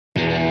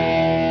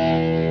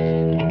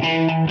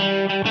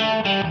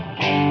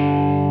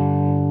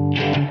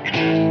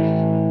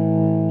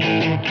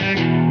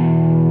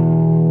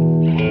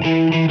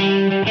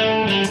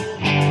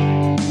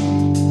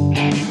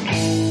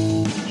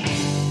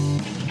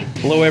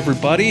Hello,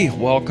 everybody.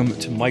 Welcome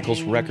to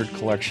Michael's Record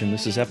Collection.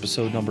 This is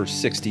episode number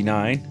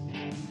 69.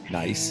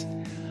 Nice.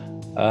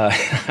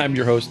 I'm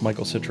your host,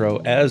 Michael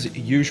Citro, as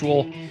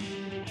usual.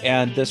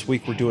 And this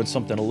week we're doing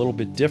something a little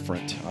bit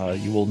different.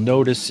 You will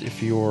notice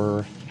if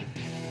you're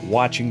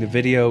watching the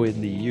video in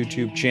the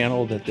YouTube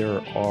channel that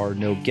there are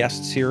no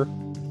guests here.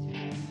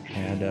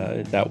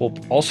 And that will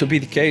also be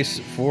the case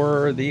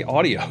for the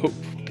audio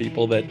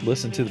people that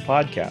listen to the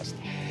podcast.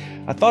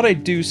 I thought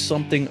I'd do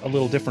something a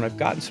little different. I've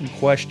gotten some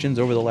questions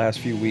over the last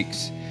few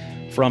weeks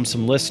from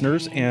some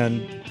listeners,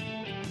 and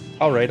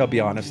all right, I'll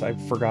be honest, I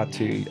forgot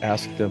to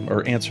ask them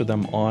or answer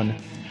them on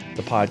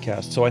the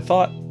podcast. So I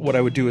thought what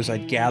I would do is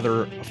I'd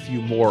gather a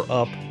few more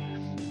up,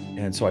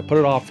 and so I put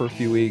it off for a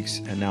few weeks,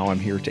 and now I'm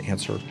here to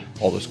answer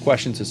all those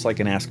questions. It's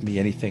like an Ask Me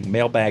Anything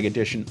mailbag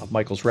edition of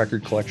Michael's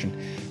Record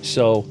Collection.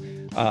 So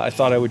I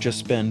thought I would just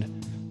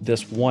spend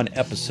this one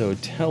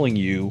episode telling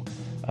you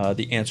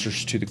the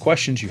answers to the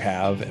questions you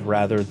have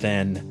rather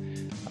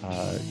than,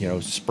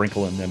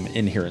 sprinkling them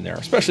in here and there,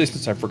 especially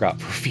since I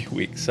forgot for a few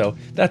weeks. So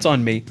that's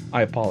on me.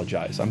 I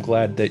apologize. I'm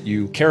glad that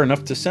you care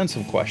enough to send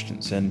some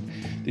questions. And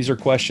these are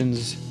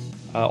questions,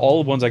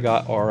 all the ones I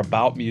got are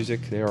about music.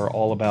 They are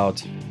all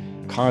about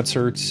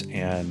concerts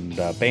and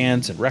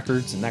bands and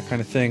records and that kind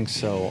of thing.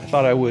 So I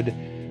thought I would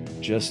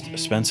just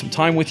spend some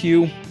time with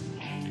you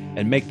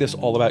and make this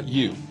all about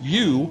you.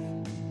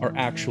 You are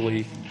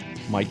actually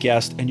my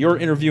guest and you're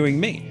interviewing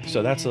me,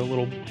 so that's a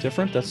little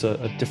different. That's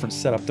a different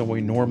setup than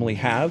we normally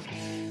have,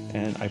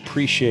 and I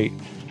appreciate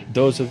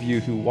those of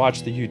you who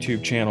watch the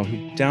YouTube channel,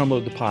 who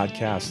download the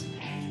podcast,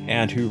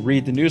 and who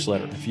read the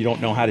newsletter. If you don't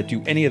know how to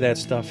do any of that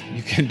stuff,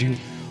 you can do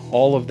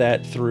all of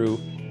that through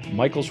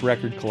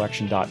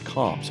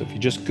michaelsrecordcollection.com. So if you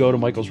just go to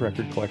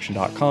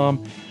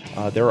michaelsrecordcollection.com,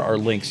 there are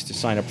links to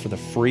sign up for the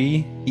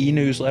free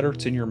e-newsletter.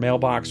 It's in your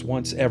mailbox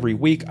once every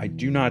week. I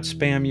do not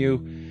spam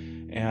you.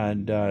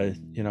 And,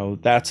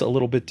 that's a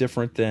little bit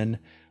different than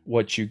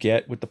what you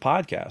get with the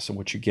podcast and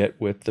what you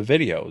get with the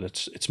video.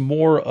 It's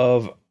more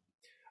of,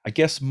 I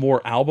guess,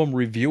 more album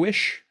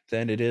review-ish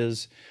than it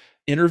is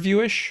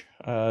interview-ish,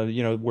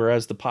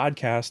 whereas the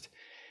podcast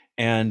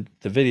and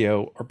the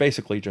video are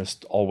basically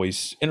just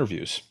always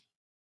interviews.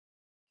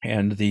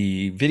 And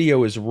the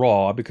video is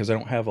raw because I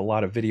don't have a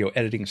lot of video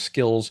editing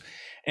skills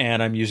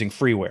and I'm using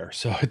freeware.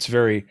 So it's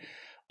very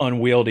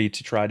unwieldy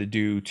to try to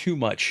do too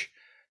much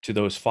to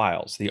those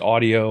files. The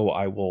audio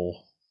I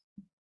will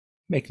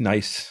make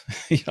nice.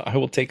 I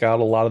will take out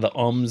a lot of the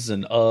ums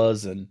and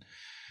uhs and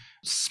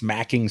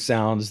smacking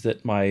sounds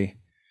that my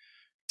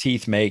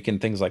teeth make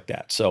and things like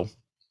that. So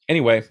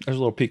anyway, there's a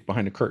little peek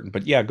behind the curtain.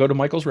 But yeah, go to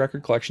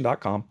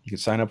michaelsrecordcollection.com. You can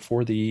sign up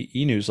for the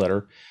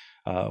e-newsletter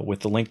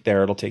with the link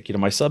there. It'll take you to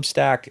my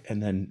Substack,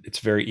 and then it's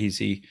very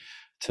easy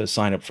to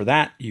sign up for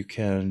that. You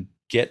can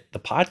get the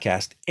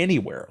podcast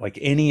anywhere. Like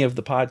any of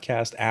the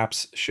podcast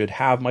apps should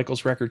have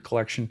Michael's Record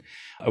Collection.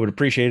 I would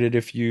appreciate it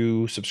if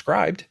you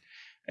subscribed,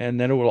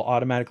 and then it will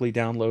automatically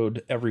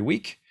download every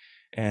week.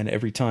 And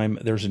every time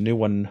there's a new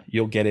one,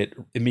 you'll get it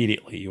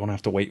immediately. You won't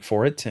have to wait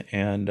for it.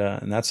 And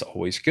that's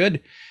always good.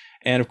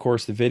 And of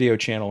course, the video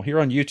channel here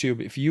on YouTube,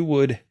 if you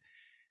would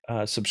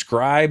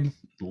subscribe,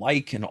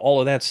 like, and all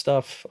of that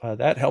stuff,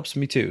 that helps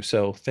me too.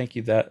 So thank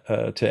you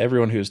to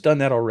everyone who has done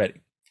that already.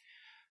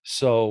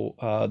 So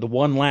the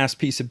one last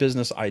piece of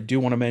business I do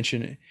want to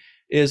mention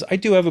is I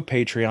do have a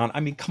Patreon. I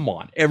mean, come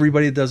on,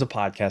 everybody that does a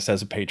podcast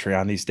has a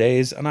Patreon these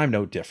days, and I'm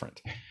no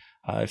different.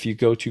 If you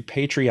go to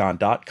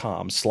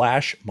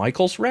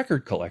patreon.com/Michael's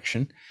Record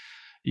Collection,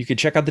 you can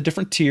check out the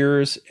different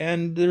tiers,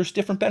 and there's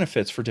different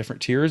benefits for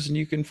different tiers, and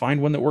you can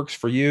find one that works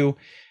for you.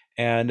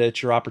 And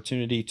it's your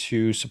opportunity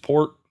to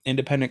support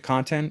independent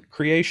content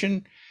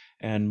creation.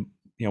 And,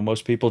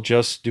 most people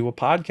just do a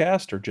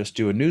podcast or just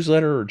do a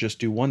newsletter or just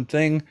do one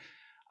thing.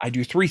 I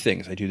do three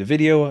things. I do the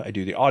video, I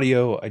do the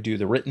audio, I do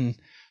the written.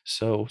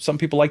 So some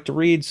people like to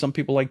read, some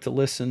people like to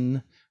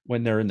listen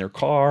when they're in their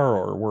car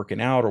or working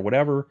out or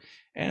whatever.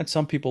 And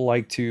some people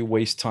like to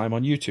waste time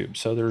on YouTube.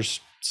 So there's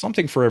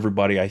something for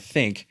everybody, I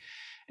think.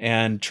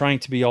 And trying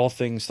to be all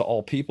things to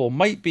all people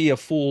might be a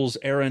fool's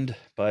errand,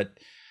 but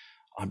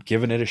I'm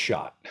giving it a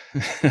shot.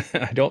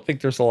 I don't think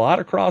there's a lot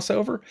of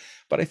crossover,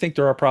 but I think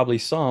there are probably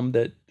some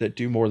that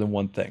do more than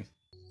one thing.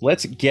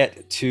 Let's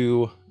get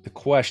to the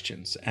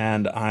questions,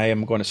 and I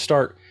am going to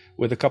start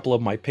with a couple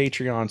of my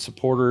Patreon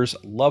supporters.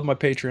 Love my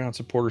Patreon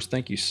supporters.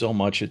 Thank you so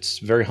much. It's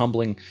very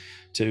humbling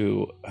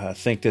to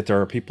think that there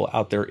are people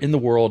out there in the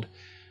world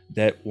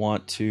that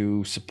want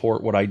to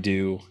support what I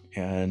do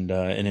and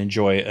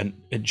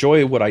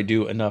enjoy what I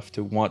do enough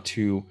to want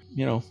to,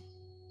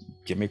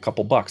 give me a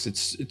couple bucks.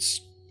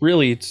 It's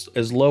really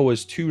as low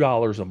as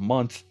 $2 a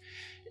month,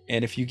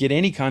 and if you get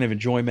any kind of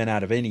enjoyment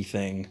out of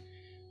anything,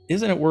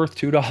 isn't it worth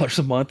 $2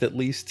 a month at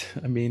least?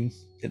 I mean,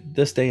 at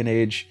this day and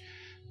age,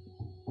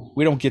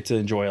 we don't get to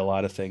enjoy a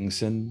lot of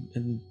things,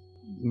 and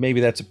maybe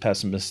that's a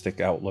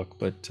pessimistic outlook,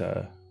 but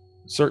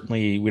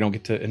certainly we don't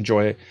get to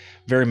enjoy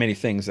very many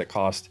things that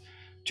cost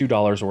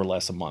 $2 or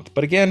less a month.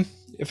 But again,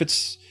 if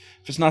it's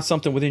not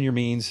something within your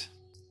means,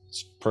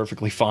 it's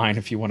perfectly fine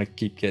if you want to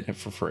keep getting it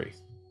for free.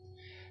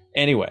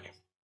 Anyway,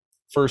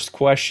 first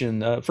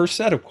question, first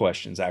set of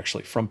questions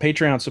actually from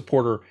Patreon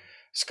supporter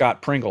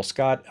Scott Pringle.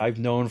 Scott, I've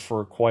known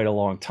for quite a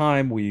long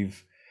time.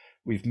 We've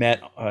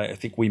met. I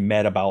think we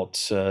met about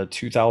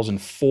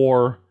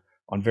 2004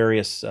 on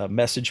various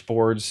message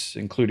boards,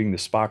 including the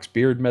Spock's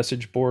Beard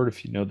message board.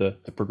 If you know the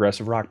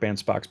progressive rock band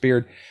Spock's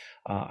Beard,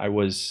 I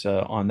was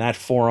on that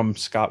forum.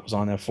 Scott was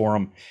on that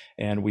forum,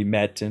 and we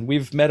met. And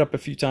we've met up a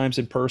few times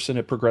in person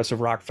at progressive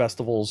rock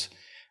festivals.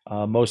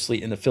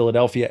 Mostly in the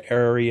Philadelphia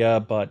area,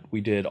 but we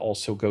did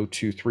also go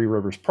to Three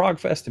Rivers Prog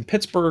Fest in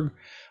Pittsburgh.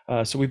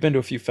 So we've been to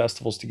a few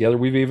festivals together.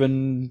 We've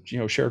even,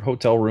 shared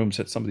hotel rooms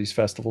at some of these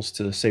festivals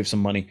to save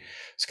some money.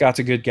 Scott's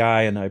a good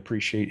guy, and I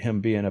appreciate him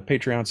being a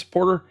Patreon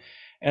supporter.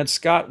 And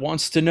Scott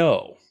wants to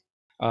know,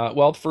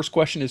 the first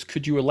question is,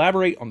 could you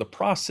elaborate on the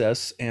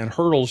process and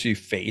hurdles you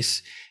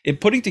face in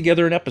putting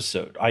together an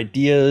episode?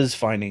 Ideas,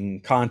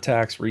 finding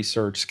contacts,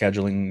 research,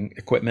 scheduling,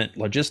 equipment,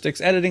 logistics,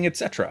 editing,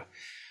 etc.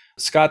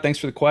 Scott, thanks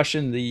for the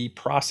question. The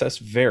process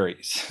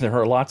varies. There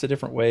are lots of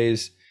different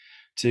ways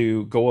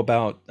to go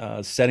about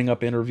setting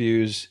up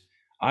interviews.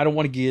 I don't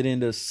want to get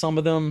into some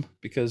of them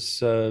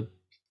because I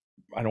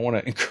don't want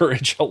to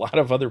encourage a lot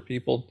of other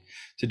people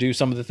to do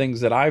some of the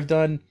things that I've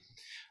done.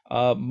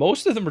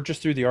 Most of them are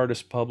just through the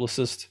artist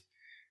publicist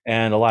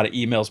and a lot of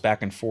emails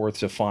back and forth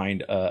to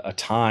find a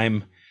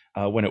time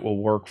when it will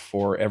work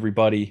for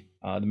everybody.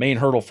 The main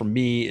hurdle for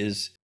me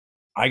is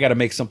I got to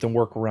make something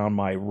work around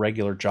my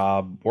regular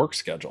job work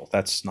schedule.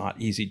 That's not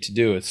easy to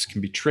do. It can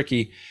be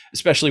tricky,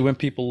 especially when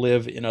people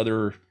live in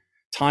other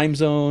time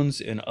zones,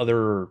 in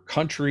other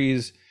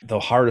countries. The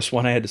hardest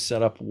one I had to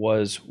set up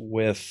was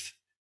with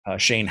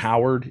Shane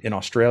Howard in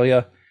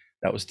Australia.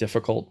 That was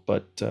difficult,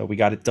 but we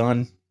got it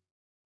done.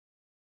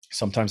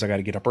 Sometimes I got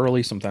to get up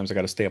early. Sometimes I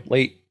got to stay up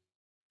late.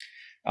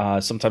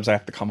 Sometimes I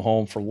have to come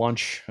home for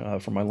lunch,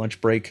 for my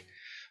lunch break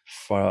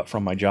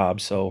from my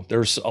job. So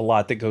there's a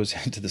lot that goes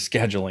into the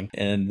scheduling,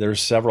 and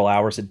there's several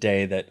hours a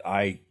day that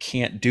I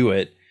can't do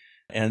it.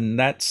 And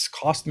that's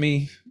cost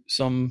me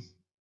some,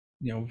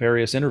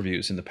 various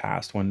interviews in the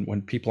past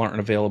when people aren't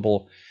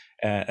available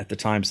at the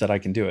times that I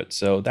can do it.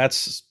 So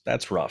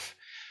that's rough.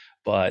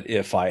 But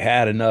if I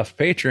had enough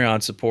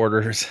Patreon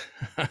supporters,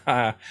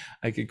 I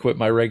could quit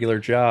my regular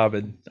job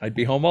and I'd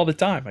be home all the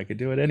time. I could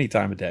do it any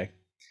time of day.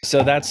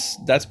 So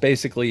that's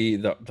basically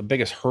the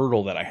biggest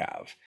hurdle that I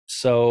have.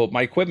 So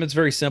my equipment's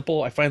very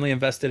simple. I finally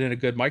invested in a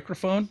good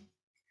microphone.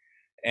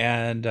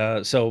 And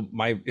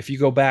if you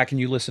go back and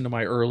you listen to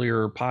my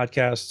earlier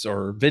podcasts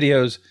or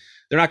videos,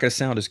 they're not going to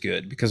sound as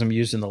good because I'm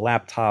using the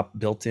laptop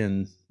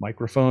built-in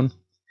microphone.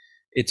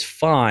 It's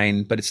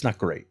fine, but it's not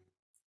great.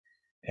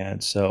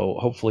 And so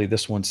hopefully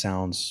this one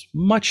sounds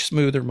much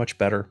smoother, much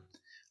better.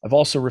 I've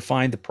also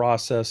refined the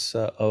process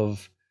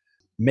of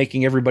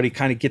making everybody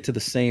kind of get to the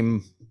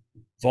same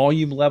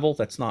volume level.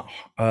 That's not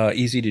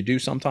easy to do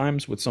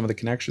sometimes with some of the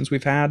connections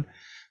we've had,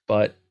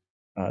 but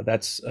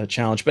that's a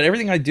challenge. But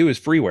everything I do is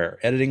freeware.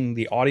 Editing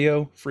the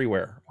audio,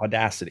 freeware,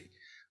 Audacity.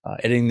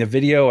 Editing the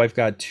video, I've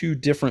got two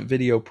different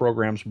video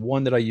programs,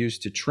 one that I use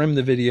to trim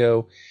the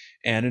video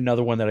and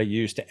another one that I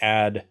use to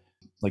add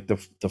like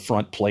the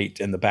front plate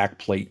and the back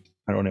plate.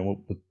 I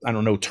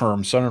don't know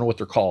terms, so I don't know what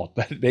they're called,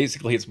 but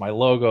basically it's my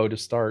logo to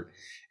start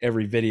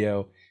every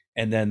video.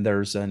 And then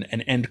there's an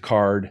end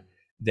card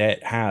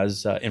that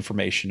has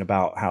information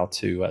about how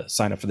to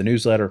sign up for the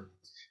newsletter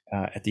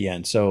at the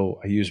end. So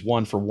I use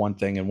one for one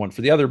thing and one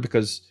for the other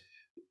because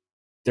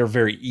they're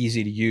very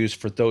easy to use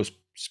for those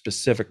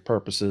specific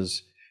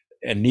purposes,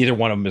 and neither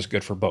one of them is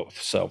good for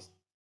both. So,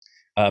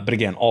 but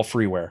again, all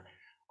freeware.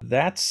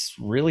 That's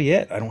really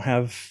it. I don't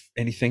have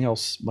anything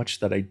else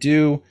much that I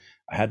do.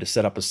 I had to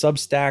set up a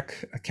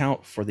Substack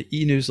account for the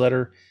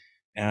e-newsletter,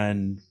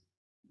 and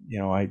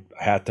I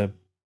had to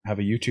have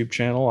a YouTube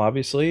channel,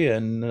 obviously,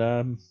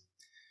 and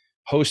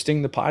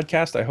hosting the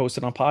podcast. I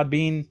hosted on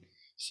Podbean,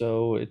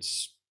 so it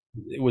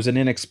was an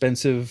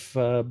inexpensive,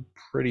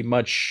 pretty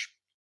much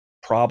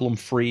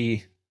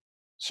problem-free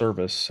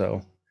service.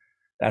 So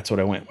that's what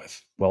I went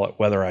with. Well,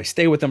 whether I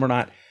stay with them or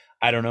not,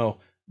 I don't know,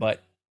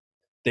 but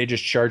they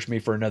just charged me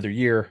for another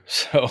year,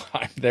 so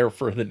I'm there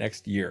for the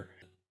next year.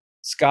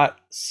 Scott,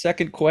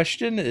 second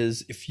question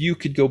is, if you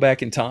could go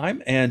back in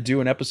time and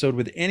do an episode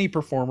with any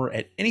performer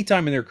at any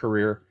time in their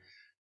career,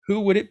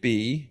 who would it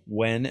be,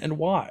 when, and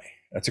why?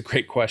 That's a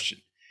great question.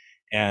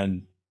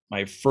 And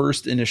my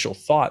first initial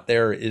thought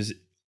there is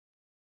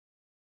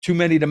too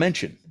many to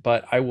mention,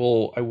 but I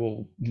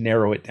will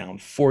narrow it down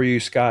for you,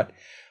 Scott.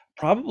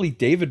 Probably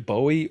David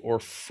Bowie or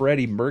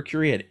Freddie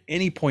Mercury at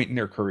any point in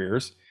their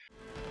careers.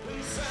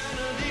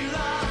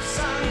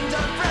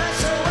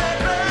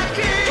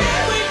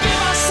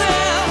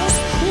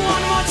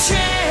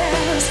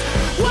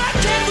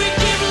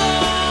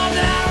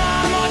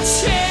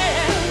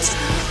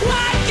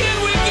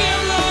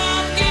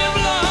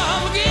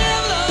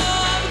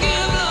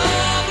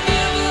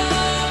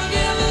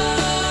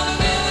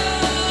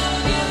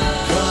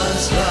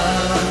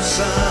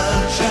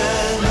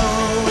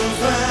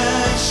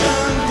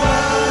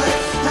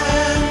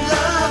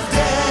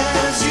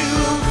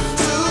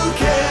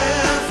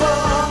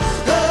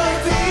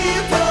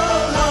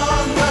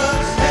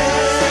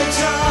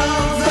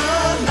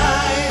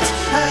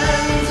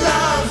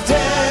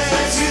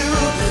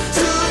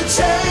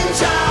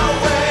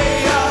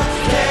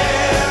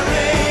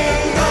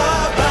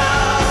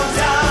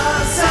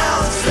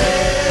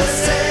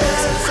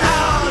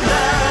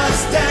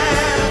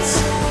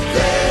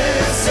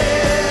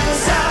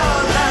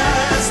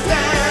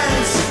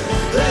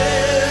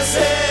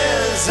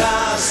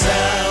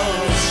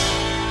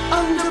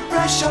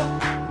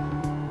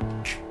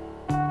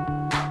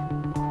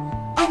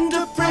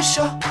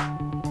 Pressure.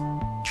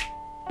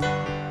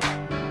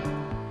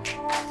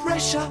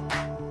 Pressure.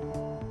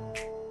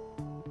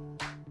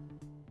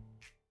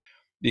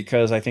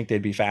 Because I think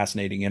they'd be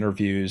fascinating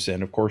interviews.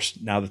 And of course,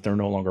 now that they're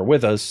no longer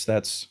with us,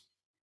 that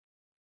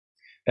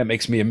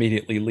makes me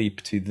immediately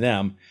leap to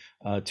them,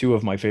 two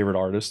of my favorite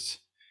artists.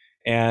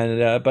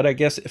 And but I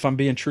guess if I'm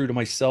being true to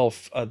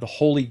myself, the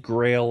holy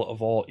grail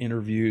of all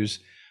interviews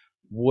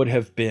would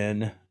have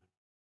been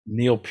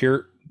Neil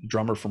Peart,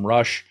 drummer from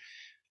Rush,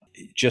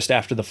 just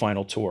after the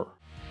final tour.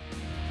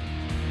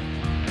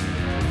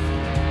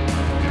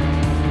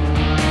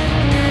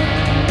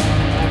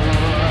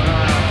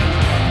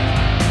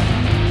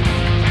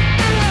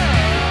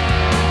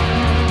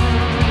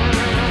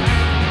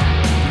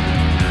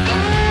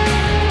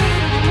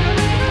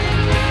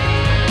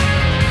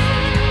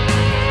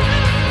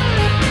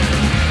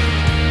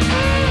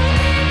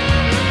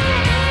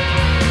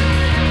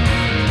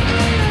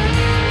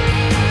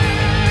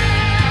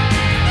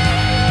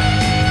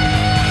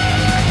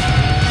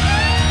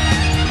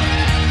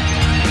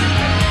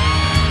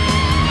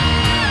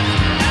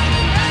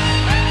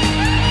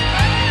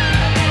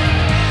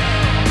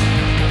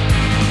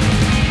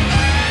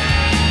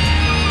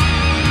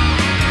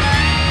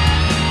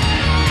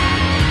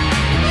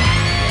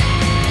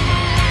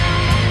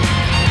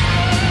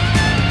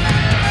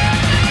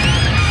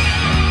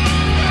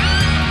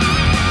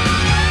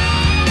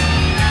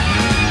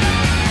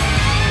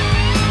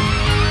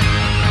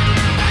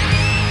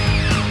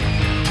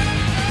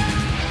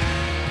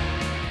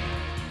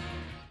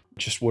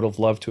 Just would have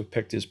loved to have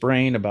picked his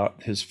brain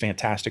about his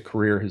fantastic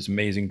career, his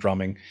amazing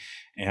drumming,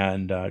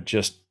 and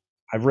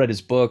I've read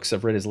his books,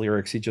 I've read his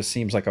lyrics. He just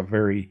seems like a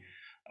very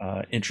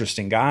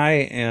interesting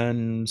guy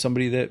and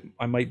somebody that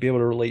I might be able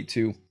to relate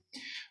to.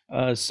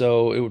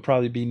 So it would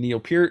probably be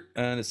Neil Peart,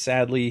 and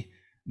sadly,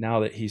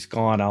 now that he's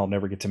gone, I'll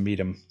never get to meet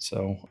him.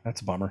 So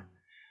that's a bummer.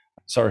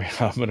 Sorry,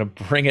 I'm going to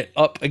bring it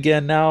up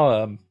again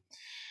now.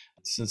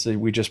 Since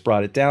we just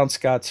brought it down,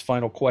 Scott's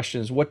final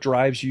question is, what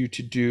drives you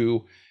to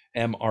do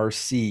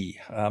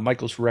MRC?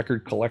 Michael's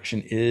record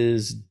collection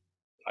is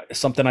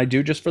something I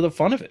do just for the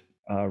fun of it.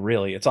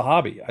 Really, it's a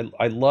hobby.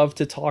 I love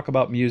to talk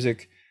about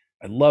music.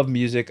 I love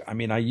music. I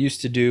mean, I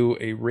used to do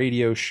a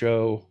radio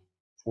show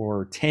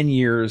for 10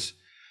 years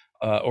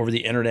over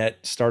the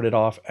internet. Started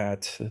off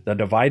at The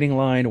Dividing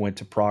Line, went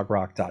to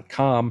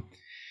progrock.com,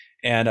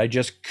 and I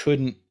just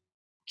couldn't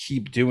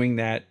keep doing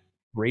that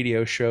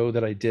radio show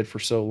that I did for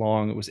so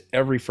long. It was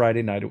every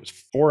Friday night. It was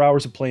 4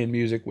 hours of playing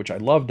music, which I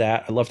loved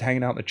that. I loved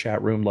hanging out in the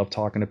chat room, loved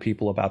talking to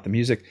people about the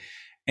music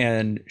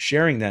and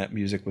sharing that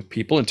music with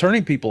people and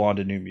turning people on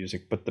to new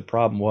music. But the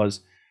problem was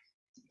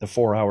the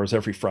 4 hours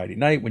every Friday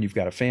night when you've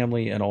got a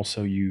family, and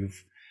also you're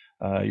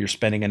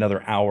spending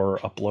another hour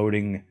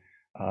uploading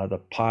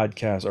the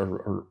podcast,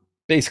 or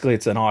basically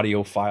it's an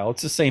audio file.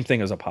 It's the same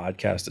thing as a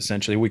podcast,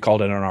 essentially. We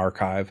called it an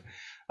archive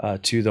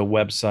to the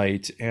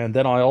website. And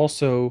then I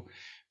also,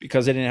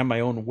 because I didn't have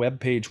my own web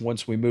page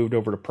once we moved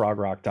over to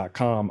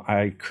progrock.com,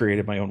 I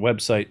created my own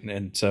website.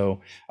 And so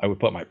I would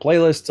put my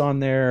playlists on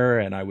there,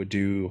 and I would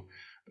do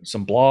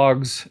some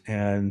blogs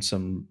and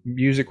some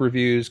music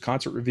reviews,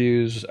 concert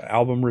reviews,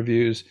 album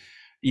reviews,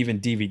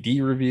 even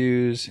DVD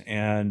reviews,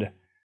 and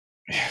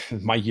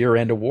my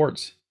year-end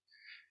awards.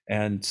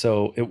 And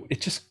so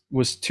it just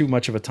was too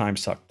much of a time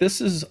suck.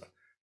 This is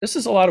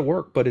a lot of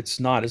work, but it's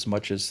not as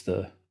much as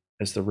the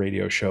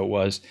radio show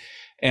was.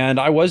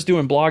 And I was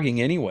doing blogging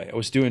anyway. I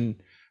was doing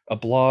a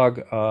blog.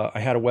 I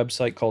had a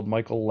website called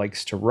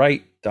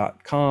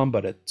michaellikestowrite.com,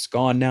 but it's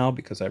gone now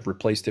because I've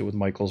replaced it with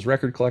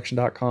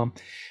michaelsrecordcollection.com.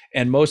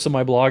 And most of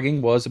my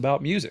blogging was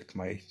about music,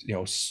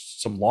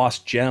 some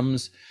lost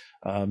gems,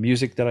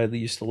 music that I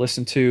used to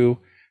listen to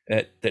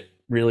that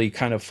really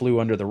kind of flew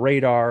under the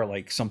radar,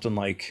 like something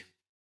like,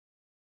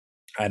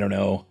 I don't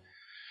know,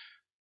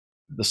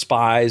 The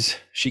Spies,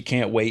 She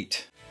Can't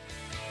Wait.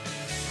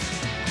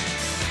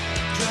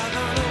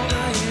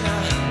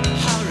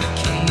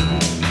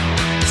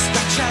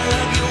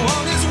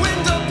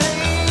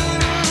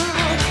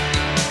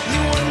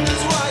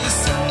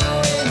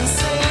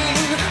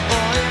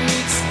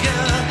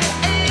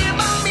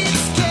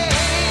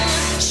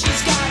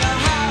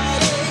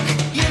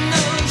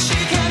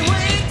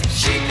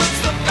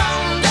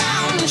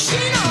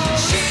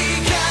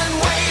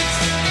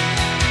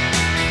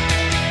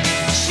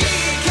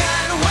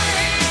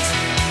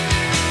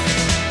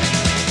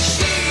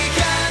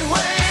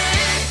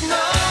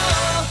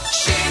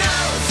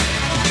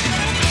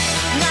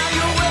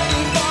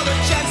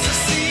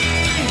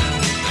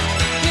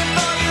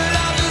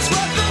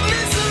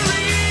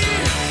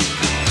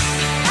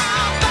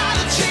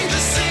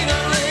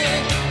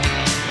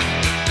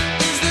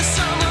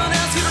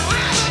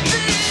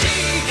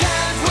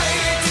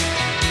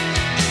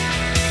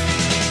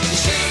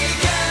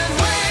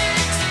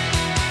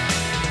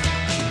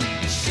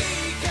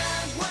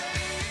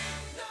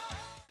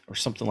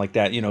 Something like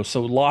that,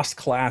 so lost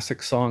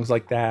classic songs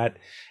like that.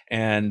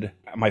 And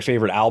my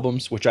favorite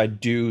albums, which I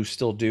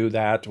still do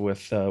that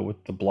with the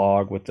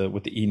blog, with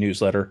the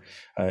e-newsletter.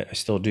 I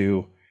still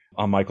do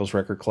on Michael's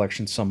Record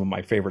Collection some of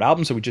my favorite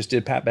albums. So we just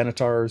did Pat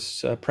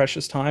Benatar's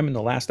Precious Time in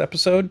the last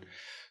episode.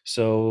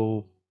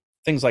 So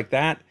things like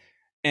that.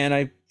 And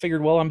I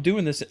figured, well, I'm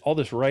doing all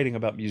this writing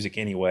about music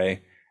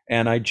anyway.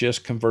 And I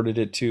just converted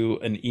it to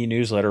an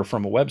e-newsletter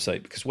from a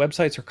website, because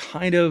websites are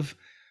kind of,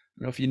 I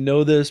don't know if you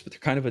know this, but they're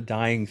kind of a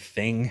dying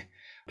thing.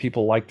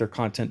 People like their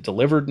content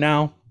delivered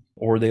now,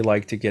 or they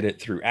like to get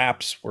it through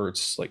apps where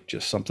it's like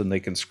just something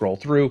they can scroll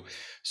through.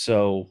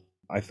 So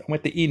I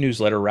went the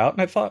e-newsletter route,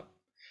 and I thought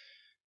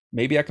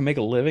maybe I can make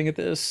a living at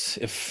this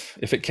if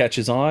it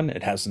catches on.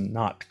 It has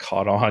not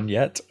caught on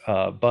yet,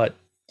 but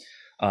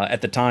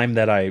at the time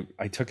that I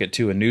took it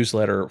to a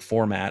newsletter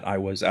format, I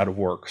was out of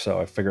work, so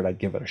I figured I'd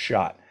give it a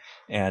shot.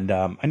 And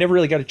I never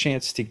really got a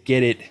chance to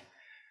get it,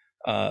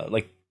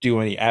 like do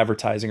any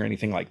advertising or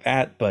anything like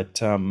that. But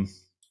then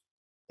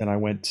I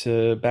went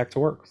back to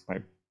work.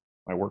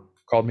 My work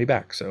called me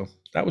back, so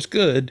that was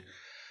good.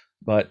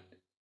 But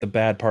the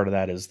bad part of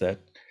that is that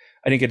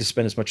I didn't get to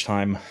spend as much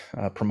time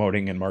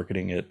promoting and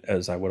marketing it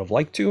as I would have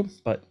liked to.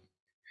 But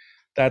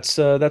that's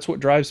what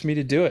drives me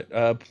to do it.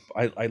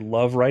 I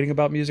love writing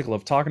about music. I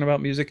love talking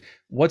about music.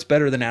 What's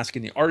better than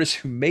asking the artists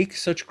who make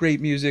such great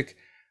music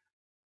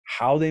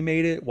how they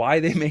made it,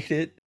 why they made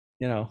it?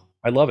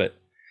 I love it.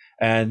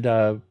 And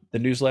the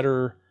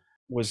newsletter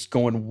was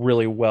going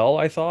really well,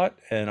 I thought,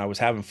 and I was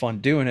having fun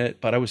doing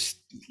it, but I was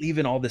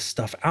leaving all this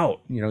stuff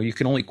out. You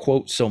can only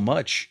quote so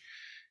much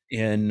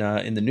in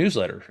the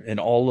newsletter, and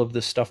all of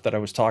the stuff that I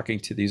was talking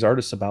to these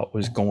artists about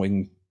was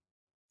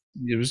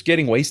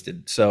getting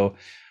wasted. So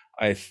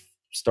I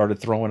started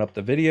throwing up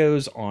the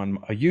videos on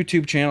a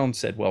YouTube channel and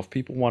said, well, if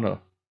people want to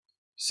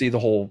see the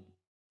whole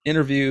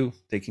interview,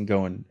 they can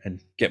go and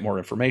get more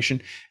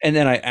information. And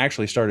then I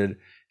actually started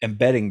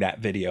embedding that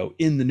video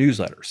in the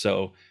newsletter.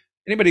 So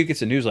anybody who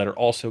gets a newsletter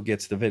also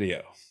gets the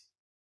video.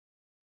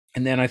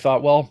 And then I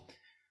thought, well,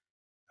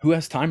 who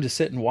has time to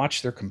sit and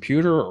watch their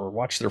computer or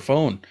watch their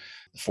phone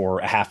for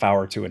a half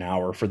hour to an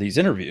hour for these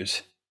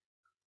interviews?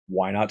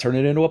 Why not turn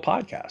it into a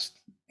podcast?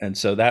 And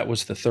so that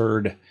was the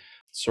third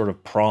sort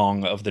of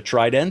prong of the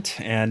trident.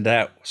 And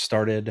I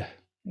started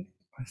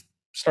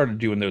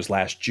doing those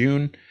last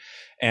June.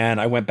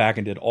 And I went back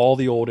and did all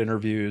the old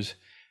interviews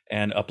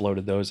and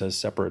uploaded those as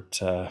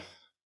separate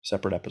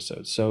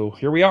episodes. So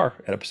here we are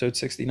at episode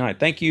 69.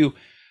 Thank you,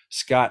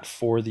 Scott,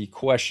 for the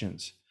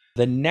questions.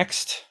 The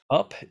next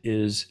up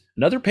is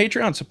another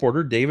Patreon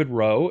supporter, David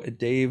Rowe.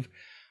 Dave,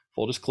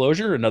 full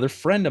disclosure, another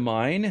friend of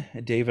mine.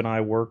 Dave and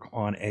I work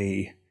on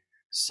a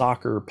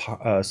soccer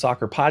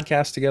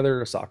podcast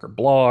together, a soccer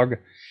blog.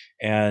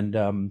 And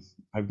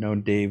I've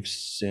known Dave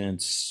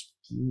since,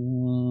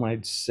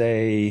 I'd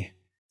say,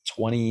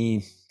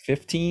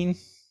 2015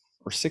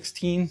 or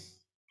 16.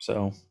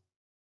 So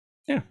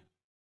yeah,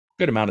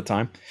 good amount of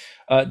time.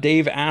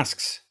 Dave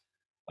asks,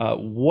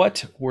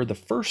 what were the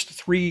first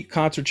 3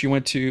 concerts you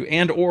went to,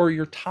 and or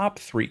your top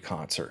 3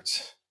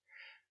 concerts?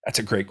 That's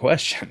a great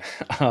question.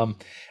 And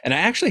I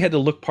actually had to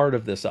look part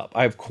of this up.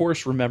 I, of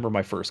course, remember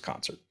my first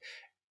concert.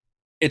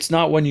 It's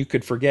not one you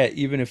could forget,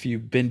 even if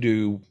you've been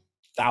to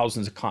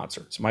thousands of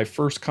concerts. My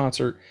first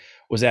concert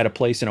was at a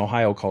place in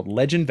Ohio called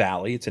Legend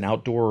Valley. It's an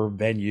outdoor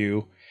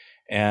venue,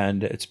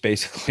 and it's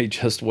basically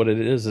just what it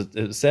is.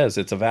 It says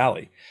it's a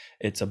valley.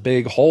 It's a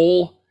big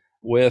hole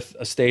with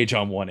a stage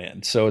on one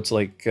end. So it's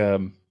like,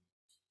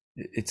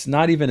 it's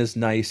not even as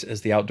nice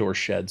as the outdoor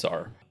sheds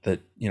are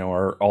that,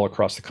 are all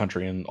across the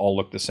country and all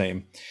look the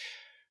same.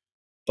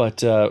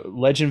 But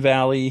Legend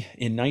Valley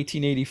in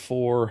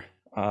 1984,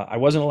 I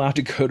wasn't allowed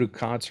to go to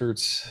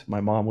concerts.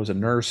 My mom was a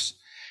nurse,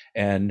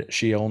 and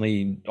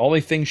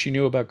only thing she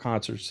knew about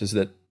concerts is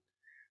that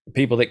the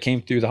people that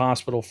came through the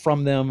hospital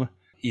from them,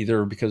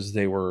 either because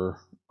they were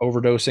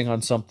overdosing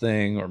on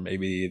something, or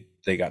maybe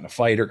they got in a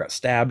fight or got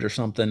stabbed or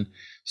something.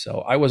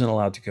 So I wasn't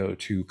allowed to go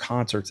to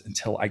concerts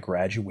until I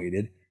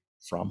graduated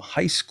from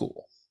high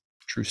school.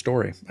 True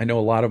story. I know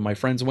a lot of my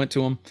friends went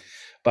to them,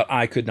 but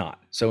I could not.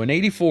 So in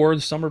 84,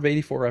 the summer of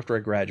 84, after I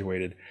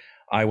graduated,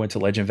 I went to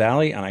Legend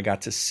Valley and I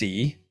got to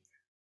see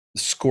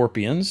the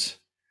Scorpions.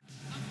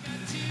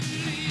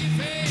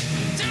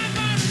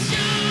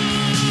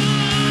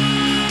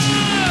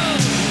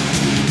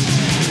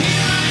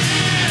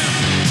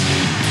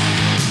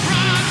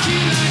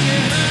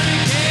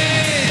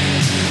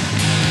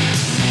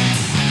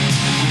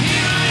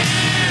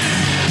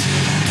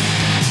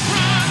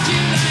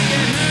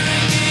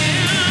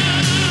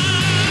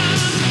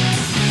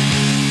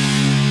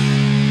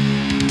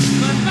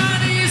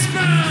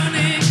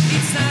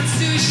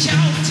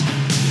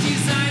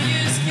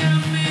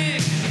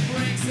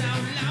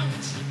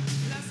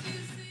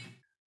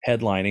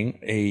 Headlining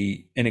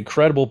an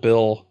incredible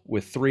bill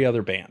with 3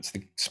 other bands.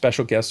 The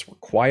special guests were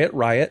Quiet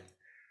Riot,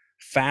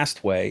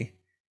 Fastway,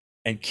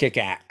 and Kick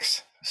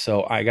Axe.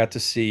 So I got to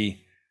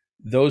see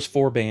those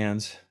 4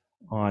 bands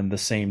on the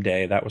same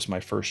day. That was my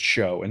first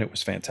show, and it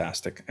was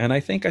fantastic. And I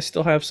think I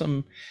still have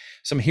some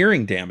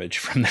hearing damage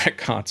from that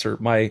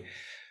concert. My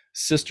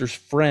sister's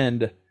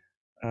friend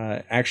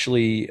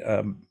actually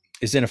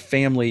is in a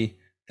family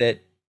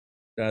that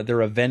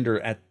they're a vendor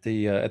at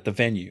the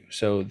venue.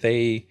 So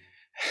they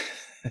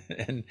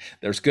And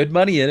there's good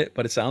money in it,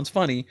 but it sounds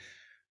funny.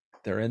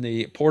 They're in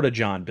the Porta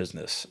John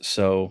business.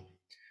 So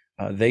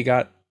they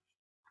got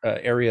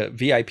area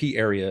VIP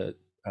area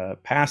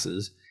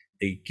passes.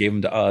 They gave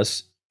them to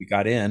us. We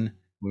got in.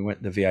 We went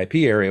in the VIP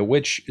area,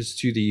 which is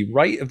to the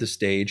right of the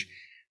stage,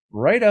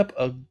 right up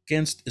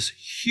against this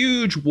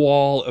huge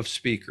wall of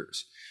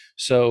speakers.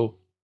 So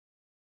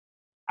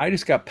I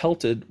just got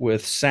pelted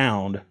with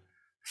sound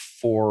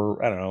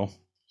for, I don't know,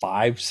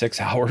 5,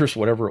 6 hours,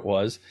 whatever it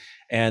was.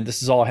 And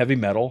this is all heavy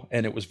metal,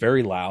 and it was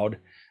very loud.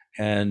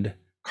 And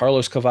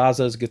Carlos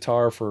Cavaza's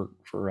guitar for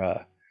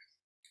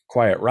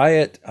Quiet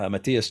Riot,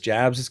 Matthias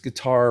Jabs'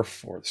 guitar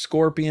for the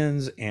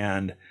Scorpions,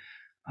 and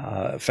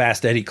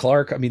Fast Eddie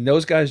Clark. I mean,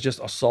 those guys just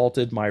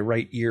assaulted my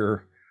right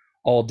ear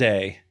all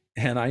day.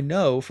 And I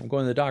know from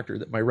going to the doctor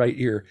that my right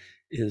ear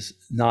is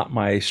not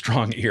my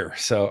strong ear.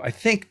 So I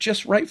think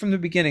just right from the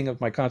beginning of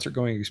my concert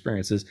going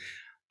experiences,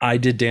 I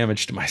did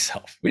damage to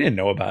myself. We didn't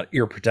know about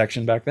ear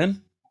protection back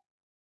then.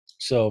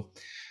 So,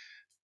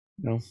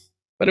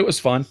 but it was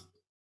fun.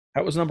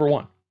 That was number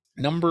one.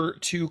 Number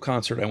two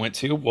concert I went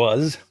to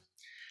was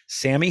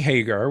Sammy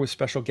Hagar with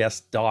special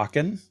guest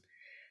Dokken.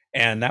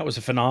 And that was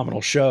a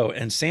phenomenal show.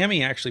 And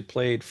Sammy actually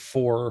played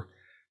for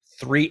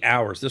 3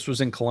 hours. This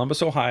was in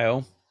Columbus,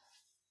 Ohio,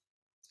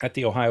 at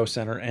the Ohio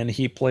Center. And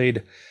he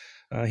played,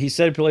 he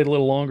said he played a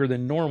little longer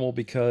than normal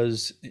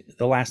because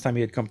the last time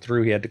he had come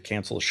through, he had to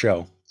cancel the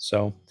show.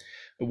 So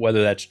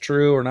whether that's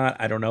true or not,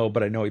 I don't know.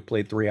 But I know he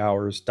played 3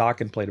 hours.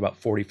 Dokken played about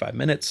 45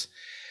 minutes.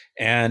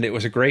 And it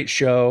was a great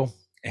show.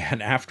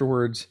 And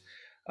afterwards,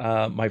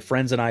 my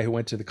friends and I who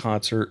went to the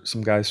concert,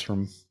 some guys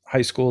from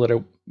high school that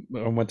I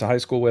went to high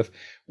school with,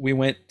 we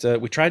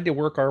tried to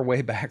work our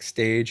way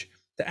backstage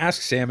to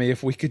ask Sammy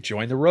if we could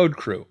join the road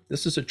crew.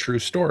 This is a true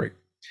story.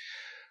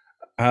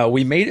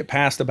 We made it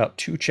past about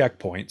 2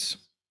 checkpoints.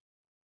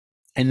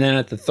 And then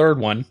at the third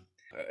one,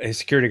 a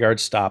security guard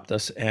stopped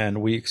us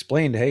and we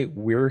explained, hey,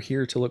 we're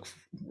here to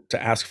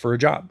ask for a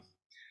job.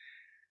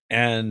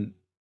 And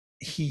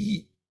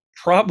he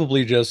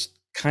probably just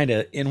kind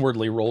of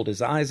inwardly rolled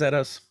his eyes at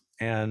us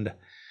and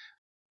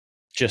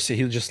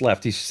he just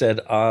left. He said,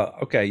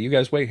 okay, you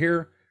guys wait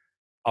here.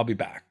 I'll be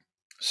back.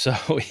 So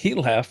he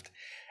left.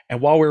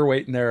 And while we were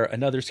waiting there,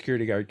 another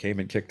security guard came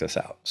and kicked us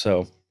out.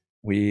 So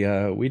we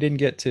didn't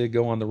get to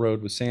go on the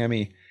road with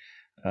Sammy.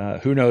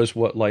 Who knows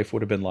what life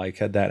would have been like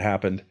had that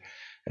happened?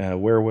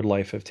 Where would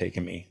life have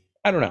taken me?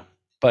 I don't know.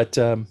 But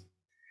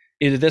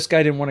either this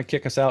guy didn't want to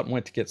kick us out and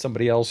went to get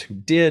somebody else who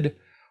did,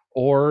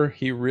 or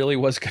he really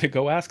was going to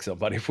go ask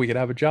somebody if we could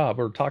have a job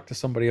or talk to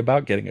somebody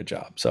about getting a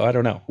job. So I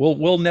don't know.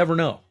 We'll never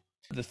know.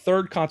 The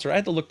third concert, I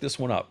had to look this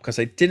one up because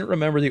I didn't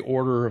remember the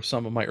order of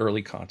some of my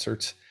early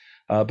concerts,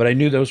 but I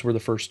knew those were the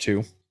first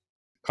two.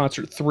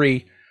 Concert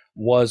 3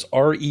 was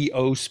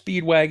REO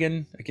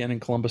Speedwagon, again in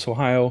Columbus,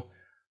 Ohio,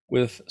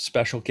 with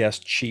special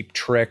guest Cheap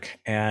Trick,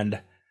 and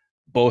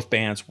both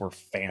bands were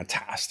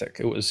fantastic.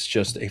 It was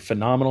just a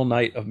phenomenal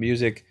night of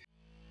music.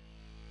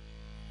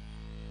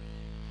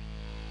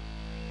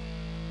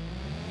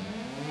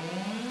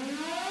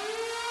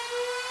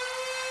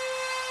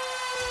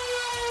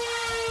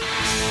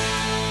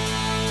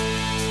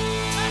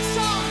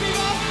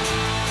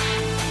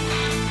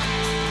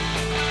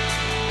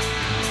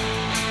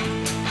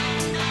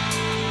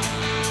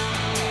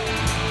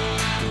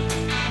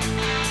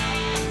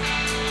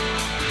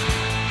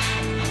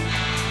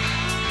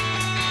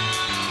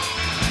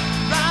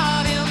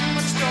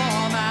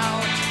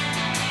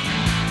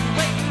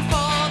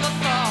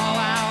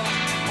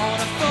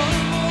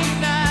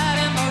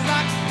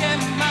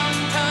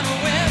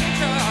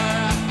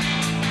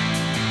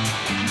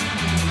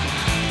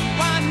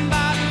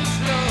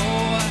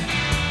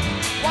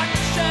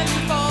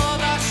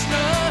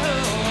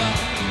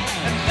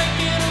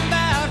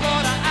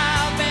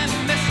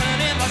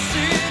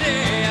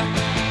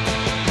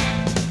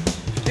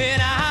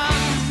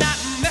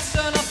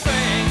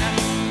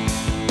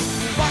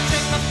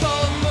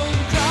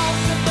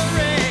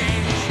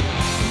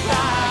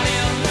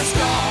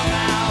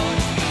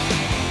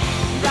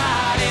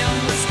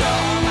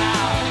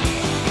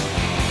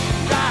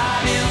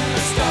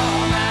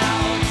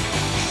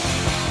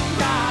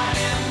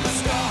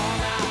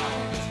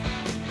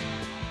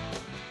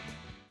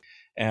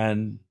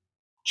 And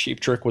Cheap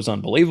Trick was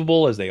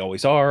unbelievable, as they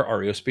always are.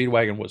 REO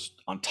Speedwagon was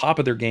on top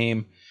of their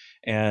game,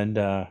 and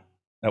that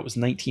was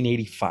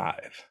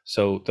 1985.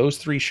 So those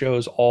 3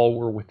 shows all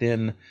were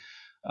within,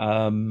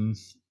 I'd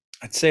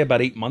say,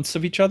 about 8 months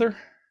of each other.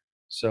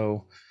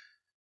 So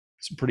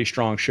some pretty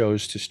strong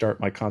shows to start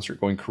my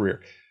concert-going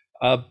career.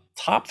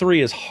 Top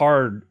 3 is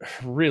hard,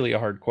 really a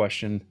hard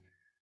question.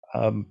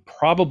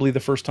 Probably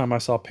the first time I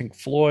saw Pink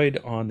Floyd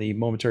on the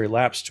Momentary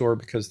Lapse tour,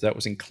 because that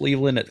was in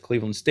Cleveland at the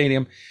Cleveland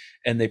Stadium,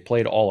 and they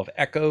played all of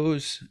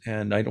Echoes,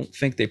 and I don't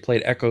think they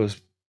played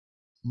Echoes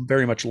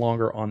very much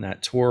longer on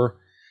that tour.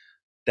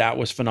 That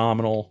was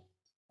phenomenal.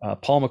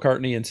 Paul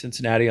McCartney in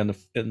Cincinnati in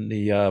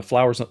the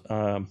Flowers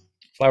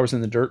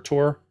in the Dirt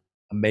tour,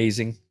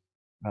 amazing.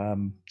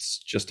 It's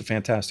just a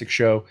fantastic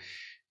show.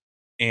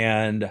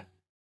 And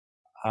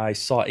I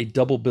saw a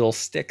double bill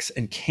Styx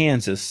and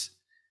Kansas.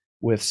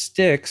 With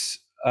Styx,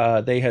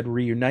 they had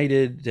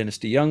reunited. Dennis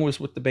DeYoung was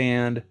with the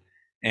band,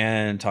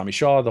 and Tommy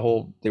Shaw.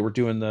 They were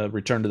doing the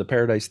Return to the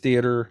Paradise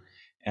Theater,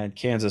 and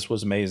Kansas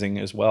was amazing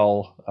as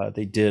well.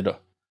 They did,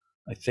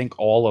 I think,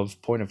 all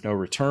of Point of No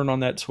Return on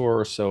that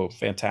tour, so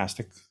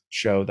fantastic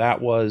show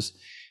that was.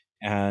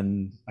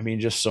 And I mean,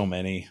 just so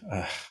many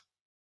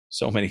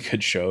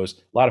good shows,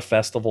 a lot of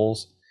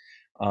festivals.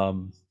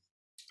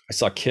 I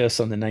saw Kiss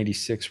on the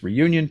 96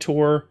 reunion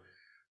tour.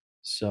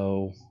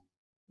 So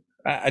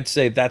I'd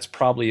say that's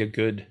probably a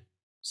good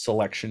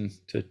selection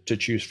to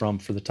choose from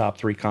for the top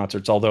 3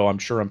 concerts, although I'm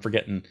sure I'm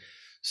forgetting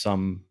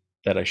some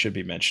that I should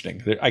be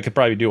mentioning. I could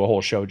probably do a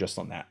whole show just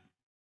on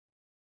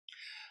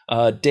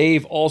that.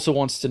 Dave also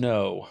wants to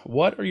know,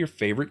 what are your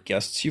favorite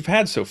guests you've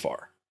had so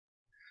far?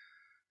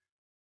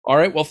 All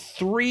right, well,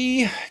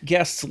 3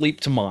 guests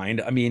leap to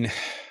mind. I mean,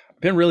 I've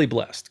been really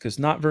blessed because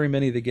not very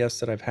many of the guests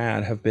that I've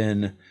had have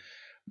been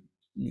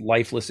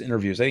lifeless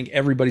interviews. I think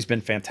everybody's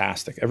been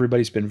fantastic.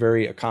 Everybody's been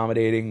very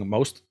accommodating.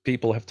 Most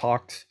people have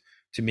talked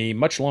to me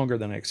much longer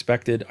than I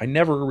expected. I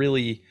never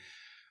really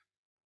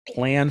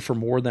planned for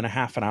more than a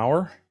half an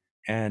hour,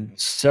 and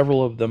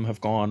several of them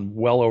have gone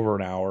well over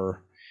an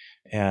hour.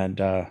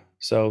 And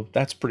so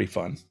that's pretty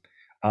fun.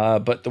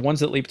 But the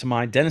ones that leap to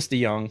mind, Dennis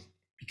DeYoung,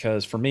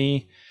 because for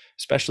me,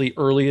 especially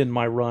early in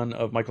my run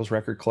of Michael's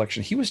record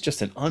collection, he was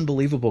just an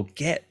unbelievable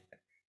get.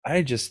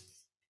 I just,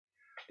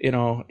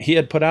 he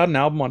had put out an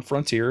album on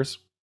Frontiers,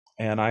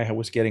 and I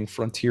was getting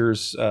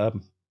Frontiers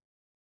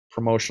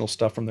promotional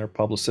stuff from their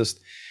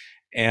publicist.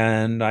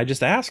 And I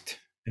just asked,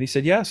 and he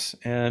said yes,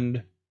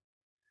 and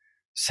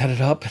set it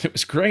up, and it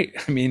was great.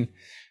 I mean,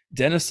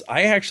 Dennis,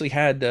 I actually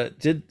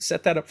did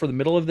set that up for the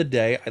middle of the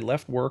day. I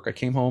left work, I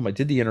came home, I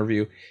did the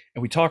interview,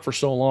 and we talked for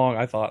so long,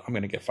 I thought, I'm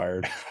going to get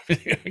fired. I'm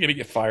going to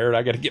get fired.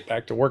 I got to get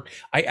back to work.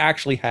 I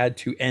actually had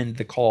to end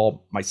the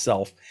call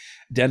myself.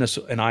 Dennis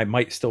and I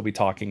might still be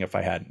talking if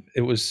I hadn't.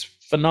 It was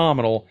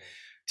phenomenal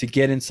to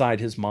get inside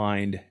his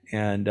mind.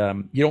 And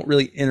you don't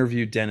really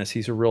interview Dennis.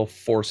 He's a real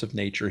force of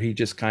nature. He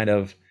just kind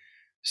of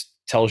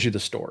tells you the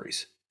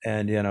stories.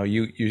 And,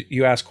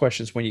 you ask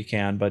questions when you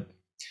can, but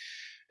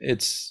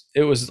it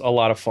was a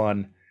lot of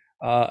fun.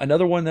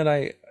 Another one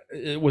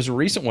it was a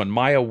recent one,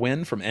 Maya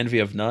Wynn from Envy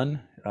of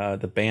None,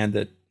 the band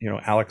that,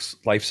 Alex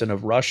Lifeson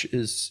of Rush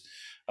is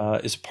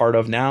part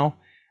of now.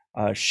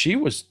 She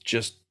was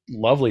just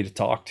lovely to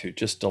talk to,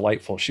 just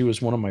delightful. She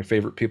was one of my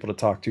favorite people to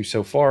talk to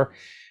so far.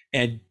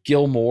 And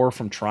Gil Moore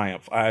from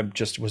Triumph. I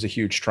just was a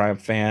huge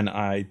Triumph fan.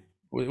 It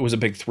was a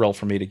big thrill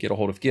for me to get a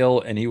hold of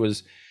Gil, and he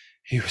was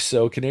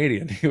so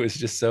Canadian. He was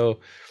just so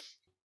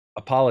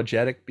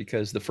apologetic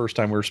because the first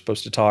time we were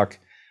supposed to talk,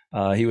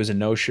 he was a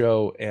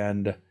no-show,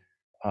 and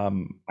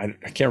I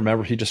can't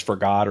remember if he just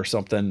forgot or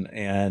something,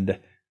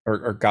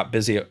 or got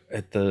busy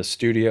at the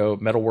studio,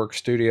 Metalwork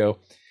studio,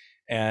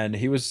 and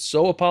he was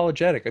so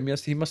apologetic. I mean,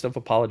 he must have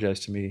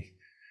apologized to me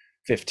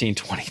 15,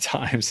 20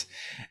 times,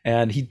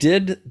 and he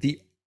did the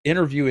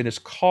interview in his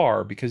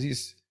car because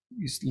he's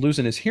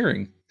losing his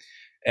hearing,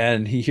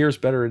 and he hears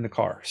better in the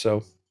car.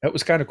 So that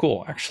was kind of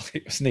cool,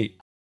 actually. It was neat.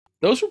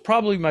 Those were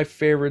probably my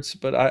favorites,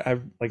 but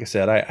like I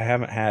said, I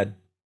haven't had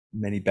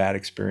many bad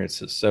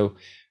experiences. So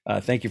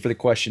thank you for the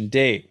question,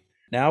 Dave.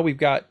 Now we've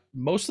got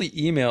mostly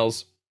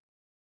emails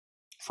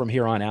from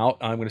here on out.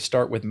 I'm going to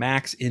start with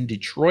Max in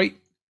Detroit.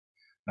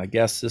 I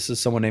guess this is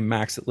someone named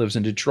Max that lives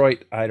in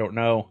Detroit. I don't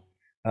know.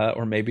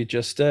 Or maybe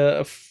just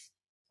a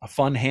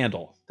fun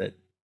handle that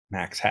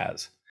Max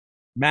has.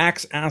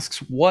 Max asks,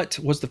 what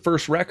was the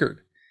first record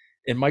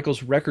in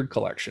Michael's record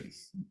collection?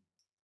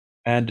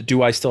 And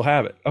do I still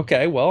have it?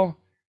 Okay, well,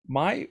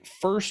 my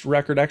first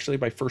record, actually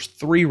my first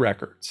 3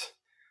 records,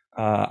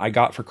 I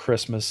got for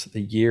Christmas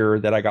the year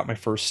that I got my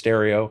first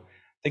stereo.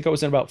 I think I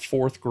was in about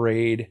 4th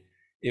grade.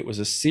 It was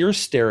a Sears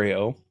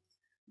stereo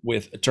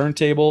with a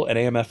turntable, an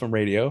AM/FM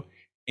radio,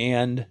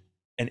 and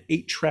an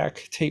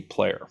 8-track tape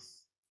player.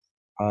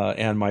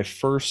 And my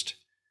first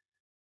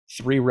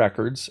 3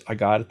 records I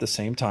got at the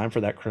same time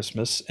for that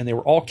Christmas, and they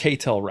were all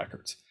K-tel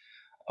records.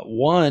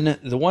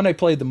 The one I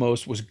played the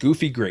most was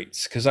Goofy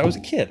Greats, because I was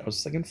a kid. I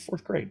was like in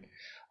 4th grade.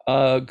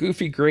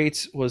 Goofy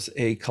Greats was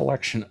a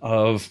collection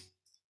of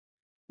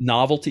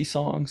novelty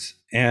songs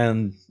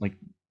and like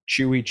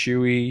Chewy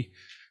Chewy,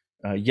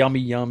 Yummy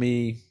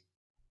Yummy,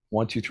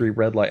 1 2 3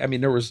 Red Light. I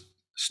mean, there was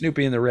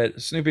Snoopy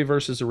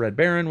versus the Red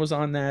Baron was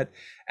on that.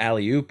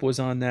 Alley Oop was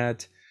on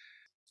that.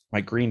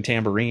 My Green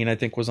Tambourine, I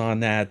think, was on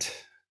that.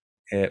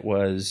 It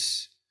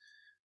was,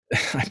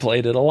 I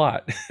played it a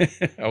lot.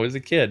 I was a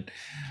kid.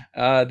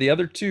 The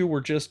other 2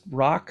 were just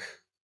rock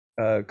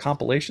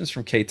compilations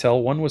from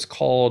K-tel. One was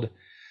called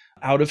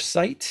Out of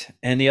Sight,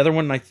 and the other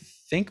one I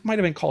think might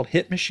have been called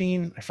Hit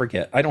Machine. I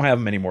forget. I don't have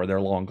them anymore. They're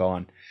long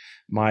gone.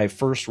 My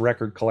first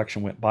record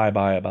collection went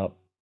bye-bye about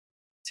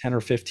 10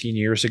 or 15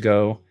 years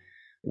ago,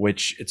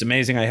 which it's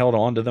amazing I held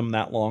on to them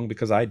that long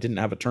because I didn't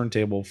have a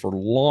turntable for a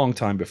long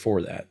time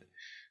before that.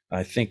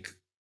 I think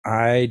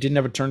I didn't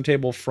have a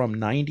turntable from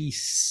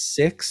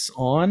 96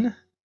 on.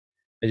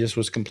 I just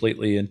was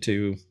completely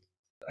into,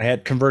 I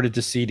had converted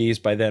to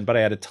CDs by then, but I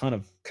had a ton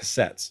of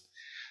cassettes.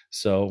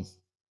 So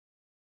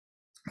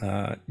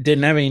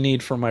didn't have any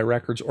need for my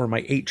records or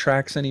my 8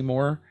 tracks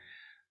anymore,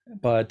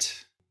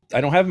 but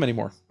I don't have them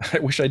anymore. I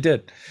wish I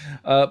did.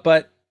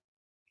 But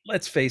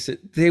let's face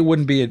it, they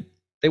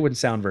wouldn't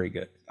sound very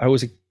good.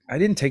 I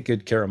didn't take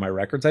good care of my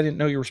records. I didn't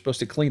know you were supposed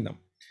to clean them.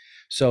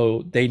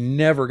 So they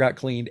never got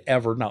cleaned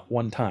ever, not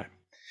one time.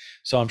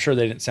 So I'm sure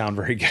they didn't sound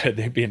very good.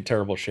 They'd be in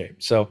terrible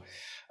shape. So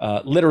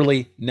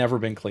literally never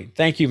been cleaned.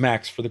 Thank you,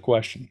 Max, for the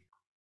question.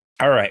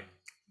 All right.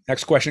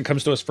 Next question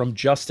comes to us from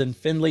Justin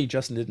Finley.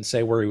 Justin didn't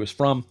say where he was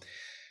from.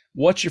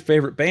 What's your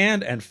favorite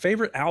band and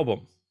favorite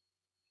album?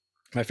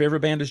 My favorite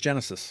band is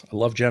Genesis. I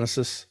love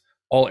Genesis,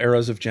 all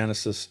eras of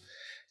Genesis.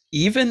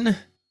 Even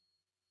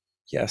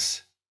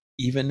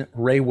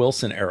Ray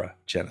Wilson era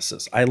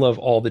Genesis. I love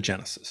all the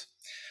Genesis.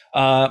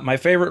 My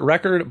favorite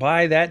record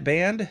by that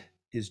band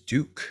is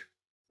Duke.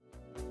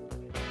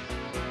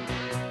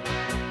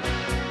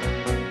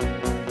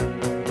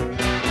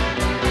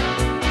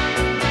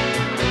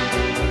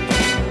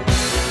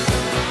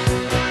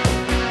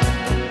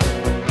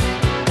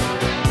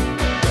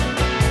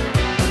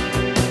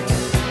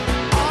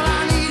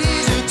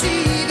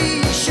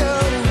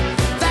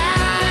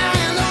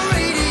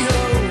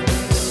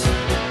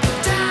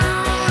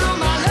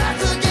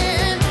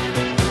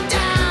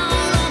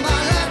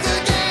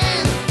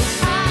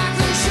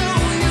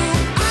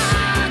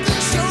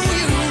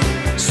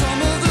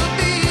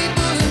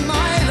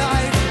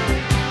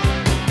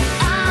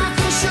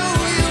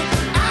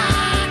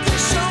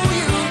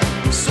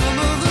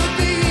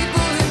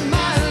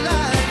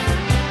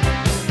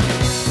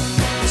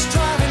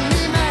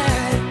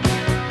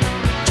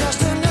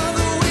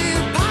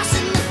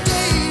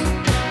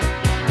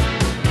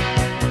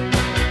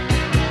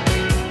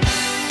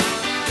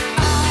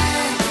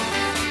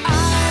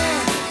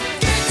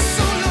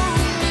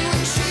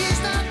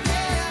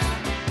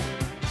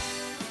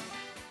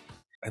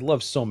 I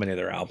love so many of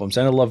their albums,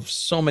 and I love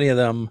so many of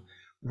them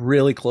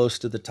really close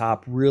to the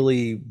top,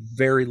 really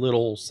very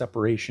little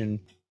separation.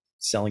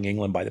 Selling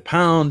England by the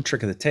Pound,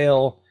 Trick of the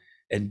Tail,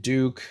 and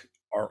Duke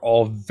are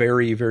all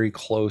very, very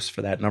close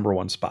for that number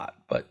one spot,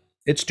 but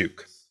it's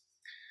Duke.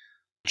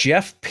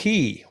 Jeff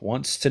P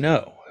wants to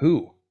know,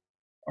 who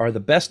are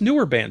the best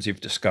newer bands you've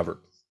discovered?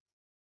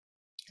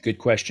 Good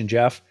question,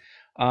 Jeff.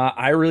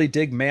 I really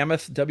dig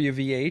Mammoth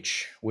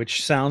WVH,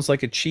 which sounds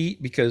like a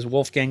cheat because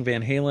Wolfgang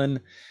Van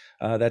Halen,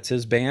 that's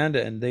his band,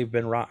 and they've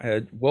been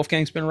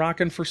Wolfgang's been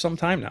rocking for some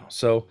time now.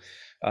 So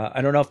I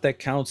don't know if that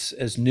counts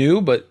as new,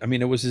 but I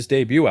mean, it was his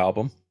debut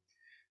album,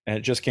 and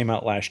it just came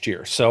out last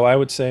year. So I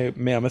would say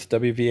Mammoth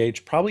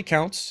WVH probably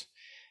counts,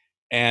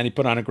 and he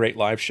put on a great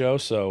live show.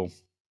 So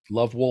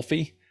love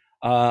Wolfie.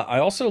 I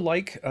also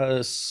like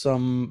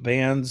some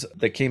bands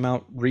that came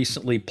out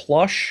recently.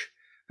 Plush,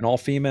 an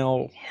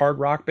all-female hard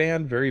rock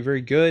band, very,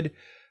 very good.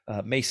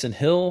 Mason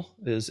Hill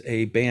is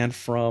a band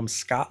from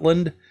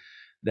Scotland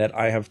that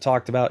I have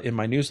talked about in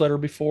my newsletter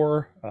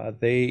before.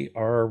 They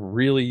are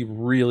really,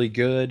 really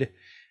good.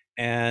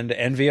 And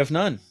Envy of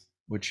None,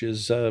 which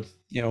is, there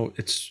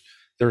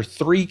are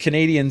 3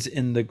 Canadians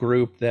in the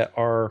group that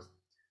are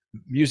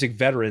music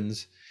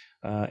veterans,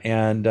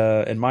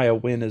 and Maya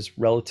Wynn is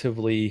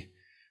relatively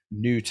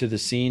new to the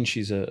scene.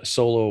 She's a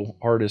solo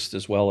artist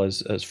as well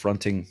as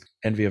fronting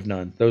Envy of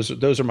None.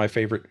 Those are my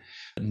favorite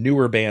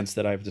newer bands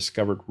that I've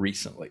discovered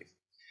recently.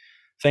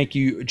 Thank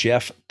you,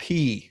 Jeff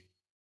P.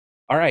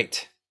 All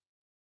right.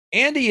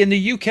 Andy in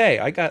the UK.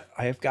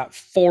 I have got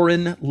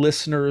foreign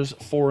listeners,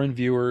 foreign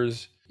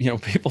viewers,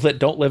 people that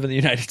don't live in the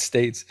United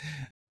States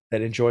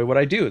that enjoy what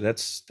I do.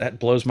 That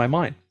blows my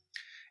mind.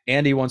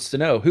 Andy wants to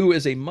know, who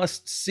is a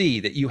must-see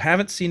that you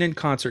haven't seen in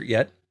concert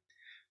yet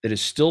that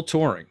is still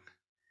touring?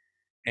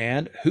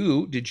 And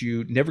who did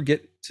you never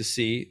get to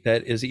see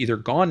that is either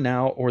gone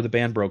now or the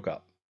band broke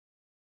up?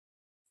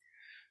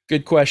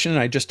 Good question.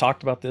 I just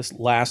talked about this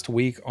last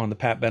week on the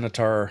Pat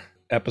Benatar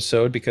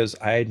episode because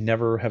I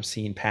never have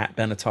seen Pat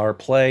Benatar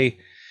play,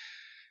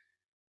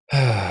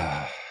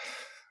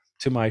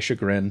 to my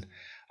chagrin.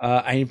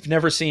 I've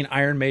never seen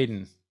Iron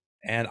Maiden,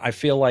 and I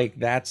feel like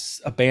that's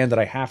a band that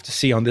I have to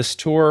see on this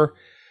tour.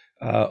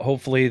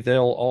 Hopefully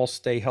they'll all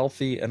stay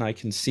healthy and I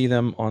can see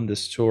them on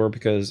this tour,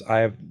 because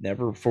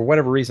for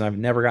whatever reason, I've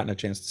never gotten a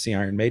chance to see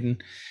Iron Maiden,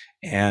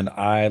 and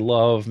I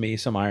love me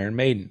some Iron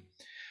Maiden.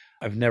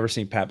 I've never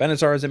seen Pat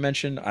Benatar, as I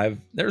mentioned.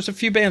 There's a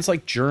few bands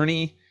like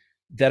Journey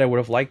that I would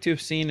have liked to have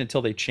seen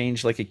until they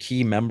changed like a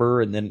key member,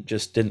 and then it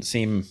just didn't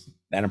seem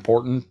that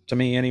important to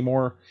me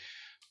anymore.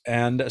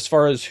 And as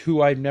far as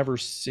who I've never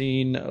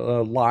seen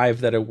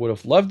live that I would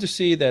have loved to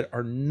see that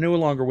are no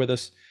longer with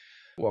us,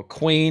 well,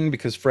 Queen,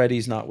 because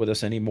Freddie's not with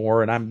us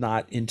anymore, and I'm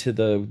not into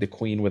the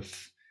Queen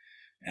with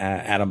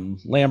Adam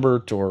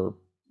Lambert, or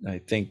I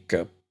think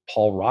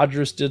Paul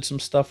Rodgers did some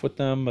stuff with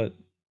them. But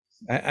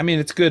I mean,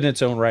 it's good in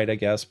its own right, I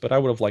guess, but I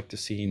would have liked to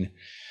seen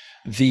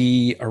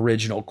the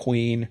original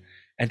Queen.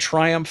 And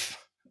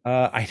Triumph,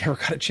 I never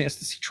got a chance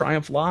to see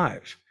Triumph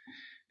live.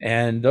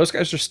 And those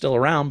guys are still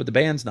around, but the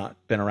band's not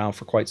been around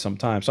for quite some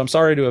time. So I'm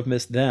sorry to have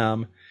missed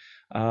them.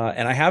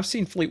 And I have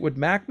seen Fleetwood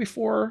Mac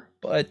before,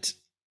 but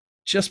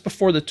just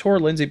before the tour,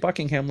 Lindsey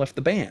Buckingham left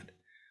the band.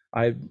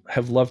 I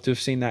have loved to have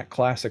seen that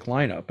classic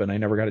lineup, and I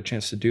never got a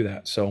chance to do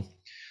that. So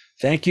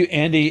thank you,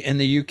 Andy, in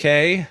the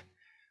UK.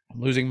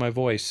 I'm losing my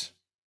voice.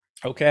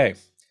 Okay.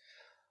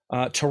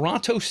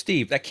 Toronto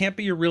Steve. That can't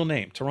be your real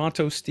name.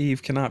 Toronto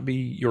Steve cannot be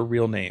your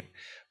real name.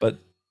 But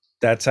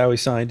that's how he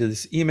signed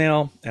his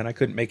email, and I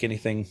couldn't make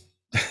anything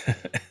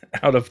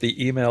out of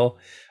the email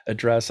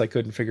address. I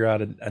couldn't figure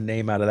out a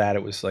name out of that.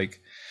 It was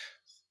like,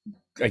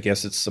 I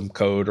guess it's some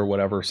code or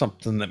whatever,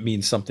 something that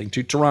means something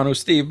to Toronto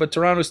Steve. But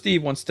Toronto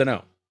Steve wants to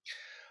know,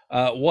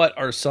 what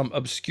are some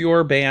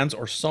obscure bands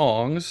or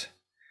songs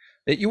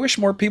that you wish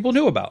more people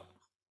knew about?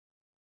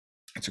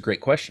 That's a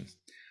great question.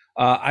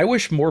 I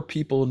wish more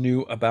people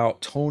knew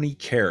about Tony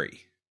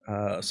Carey.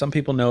 Some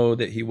people know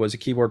that he was a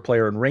keyboard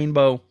player in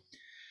Rainbow.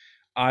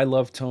 I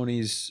love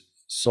Tony's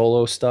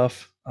solo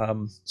stuff.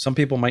 Some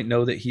people might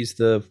know that he's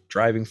the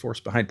driving force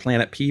behind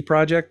Planet P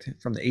project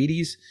from the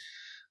 80s.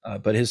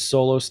 But his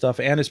solo stuff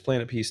and his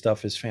Planet P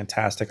stuff is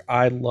fantastic.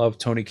 I love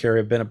Tony Carey.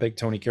 I've been a big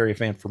Tony Carey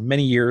fan for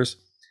many years.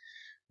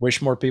 Wish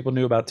more people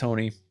knew about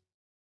Tony.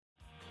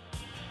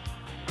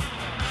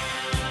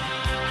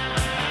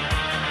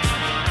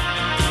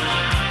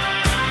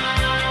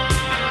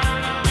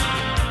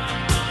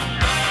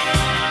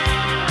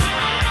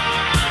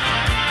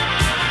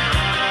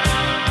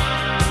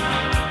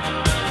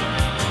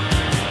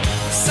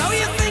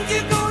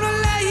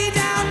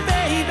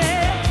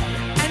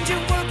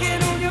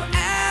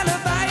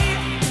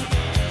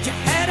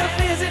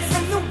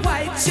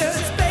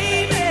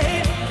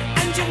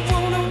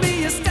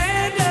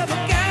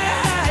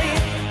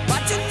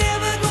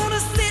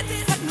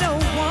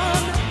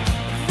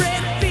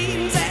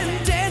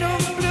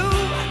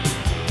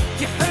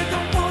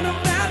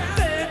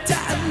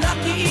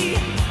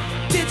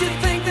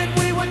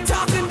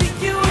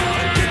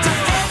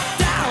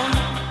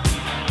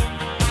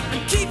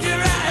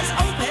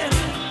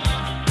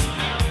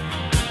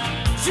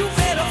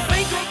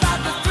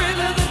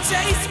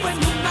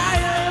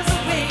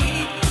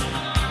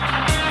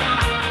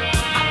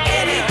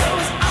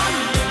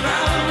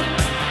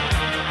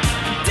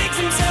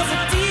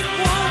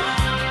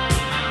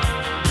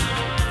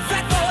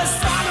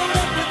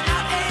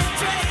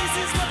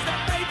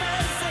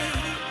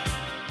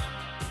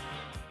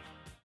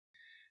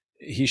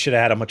 He should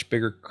have had a much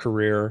bigger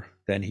career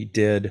than he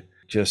did.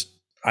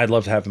 I'd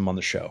love to have him on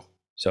the show.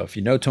 So if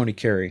you know Tony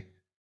Carey,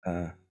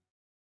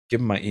 give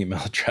him my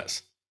email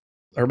address,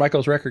 or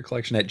Michael's Record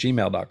Collection at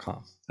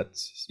gmail.com.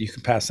 You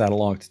can pass that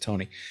along to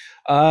Tony.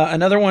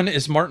 Another one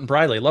is Martin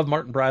Briley. Love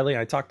Martin Briley.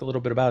 I talked a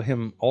little bit about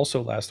him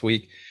also last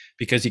week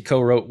because he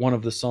co-wrote one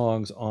of the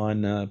songs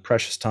on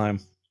Precious Time,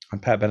 on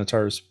Pat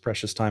Benatar's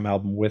Precious Time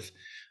album with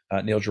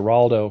Neil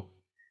Giraldo.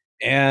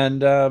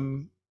 And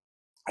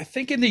I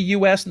think in the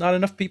US, not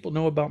enough people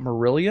know about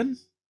Marillion.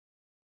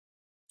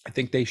 I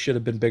think they should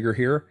have been bigger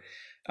here.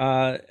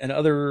 And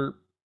other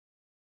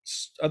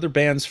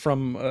bands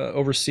from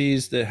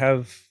overseas that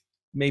have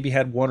maybe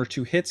had one or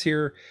two hits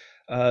here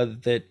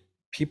that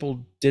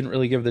people didn't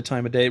really give the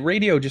time of day.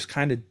 Radio just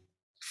kind of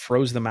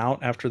froze them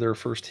out after their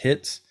first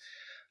hits.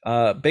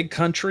 Big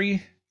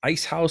Country,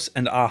 Icehouse,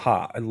 and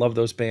Aha. I love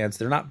those bands.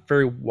 They're not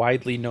very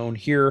widely known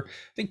here.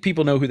 I think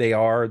people know who they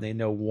are. They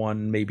know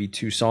one, maybe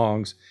two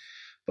songs,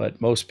 but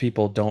most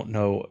people don't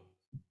know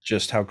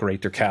just how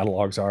great their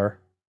catalogs are,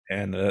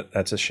 and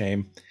that's a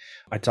shame.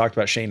 I talked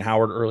about Shane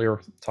Howard earlier.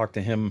 Talked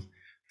to him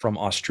from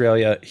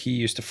Australia. He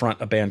used to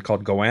front a band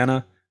called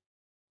Goanna.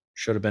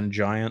 Should have been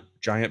a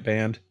giant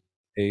band.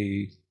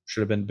 They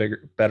should have been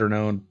bigger, better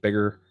known,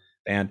 bigger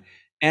band.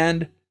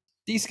 And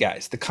these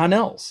guys, the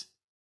Connells,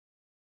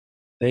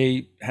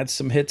 they had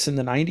some hits in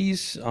the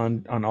 90s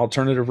on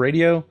alternative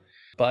radio,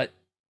 but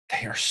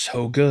they are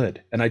so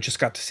good. And I just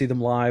got to see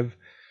them live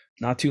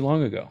not too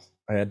long ago.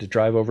 I had to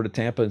drive over to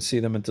Tampa and see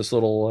them at this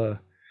little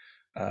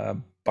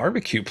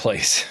barbecue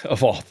place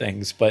of all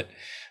things, but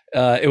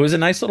it was a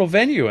nice little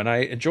venue and I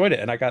enjoyed it,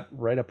 and I got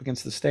right up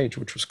against the stage,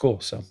 which was cool.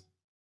 So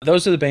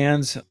those are the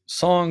bands.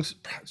 Songs,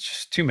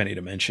 just too many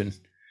to mention.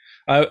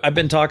 I've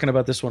been talking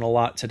about this one a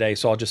lot today,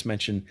 so I'll just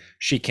mention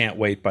She Can't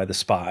Wait by the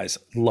Spies.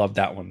 Love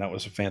that one. That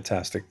was a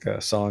fantastic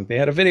song. They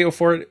had a video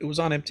for it. It was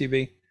on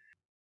MTV.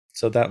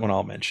 So that one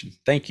I'll mention.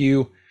 Thank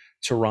you,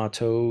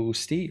 Toronto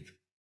Steve.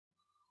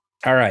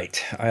 All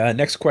right.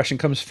 Next question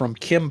comes from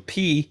Kim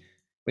P.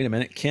 Wait a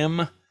minute.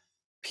 Kim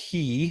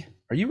P.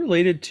 Are you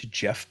related to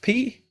Jeff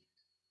P?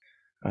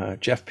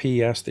 Jeff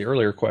P. asked the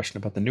earlier question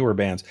about the newer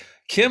bands.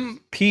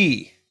 Kim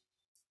P.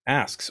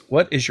 asks,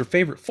 what is your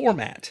favorite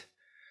format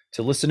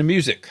to listen to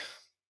music?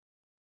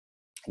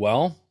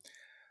 Well,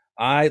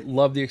 I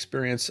love the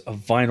experience of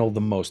vinyl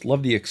the most.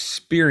 Love the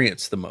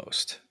experience the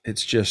most.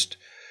 It's just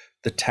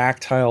the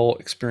tactile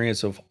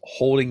experience of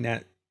holding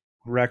that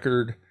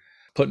record,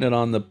 putting it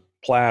on the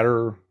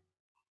platter,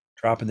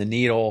 dropping the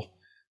needle,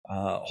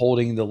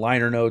 holding the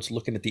liner notes,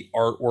 looking at the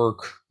artwork,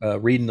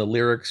 reading the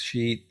lyrics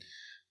sheet.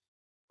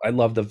 I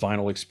love the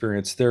vinyl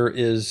experience. There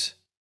is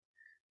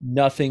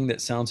nothing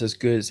that sounds as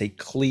good as a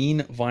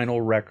clean vinyl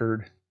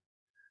record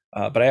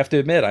But I have to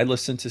admit, I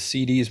listen to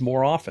CDs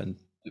more often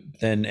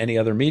than any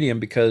other medium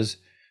because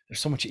they're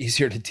so much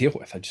easier to deal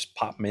with. I just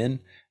pop them in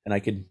and I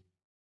can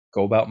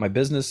go about my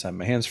business. I'm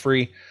hands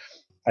free.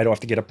 I don't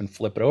have to get up and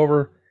flip it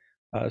over.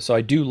 So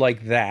I do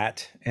like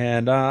that.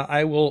 And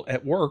I will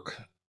at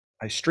work,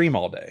 I stream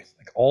all day,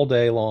 like all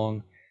day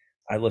long.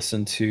 I used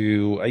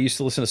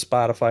to listen to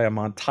Spotify. I'm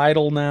on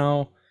Tidal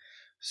now.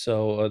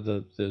 So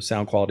the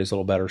sound quality is a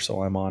little better.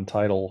 So I'm on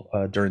Tidal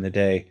during the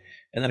day.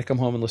 And then I come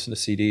home and listen to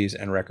CDs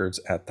and records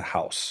at the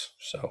house.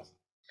 So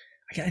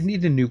I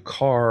need a new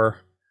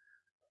car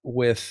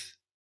with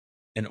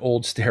an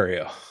old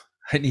stereo.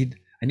 I need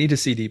a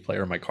CD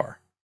player in my car,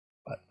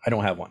 but I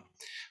don't have one.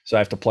 So I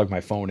have to plug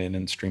my phone in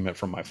and stream it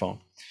from my phone.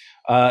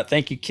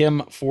 Thank you,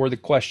 Kim, for the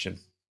question.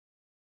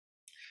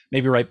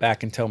 Maybe write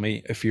back and tell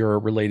me if you're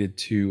related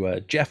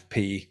to Jeff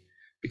P.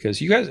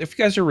 Because if you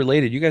guys are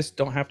related, you guys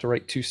don't have to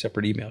write 2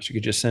 separate emails. You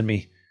could just send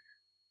me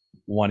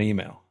one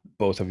email.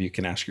 Both of you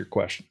can ask your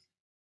question.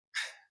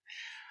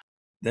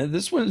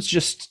 This one's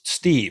just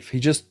Steve.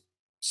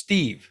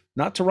 Steve,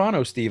 not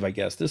Toronto Steve, I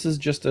guess. This is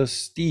just a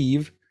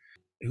Steve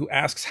who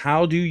asks,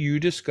 how do you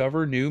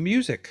discover new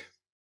music?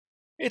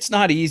 It's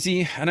not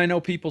easy. And I know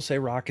people say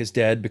rock is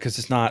dead because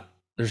there's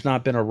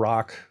not been a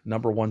rock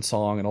 #1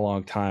 song in a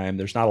long time.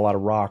 There's not a lot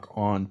of rock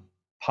on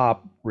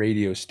pop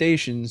radio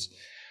stations,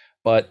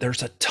 but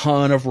there's a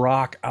ton of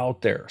rock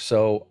out there.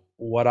 So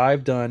what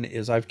I've done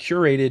is I've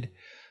curated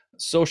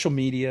social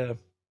media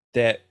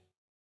that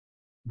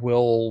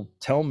will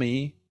tell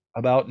me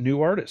about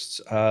new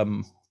artists.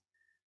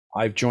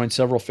 I've joined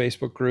several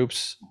Facebook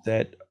groups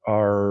that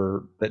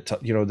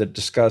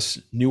discuss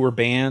newer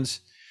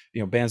bands,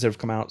 bands that have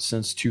come out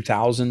since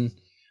 2000.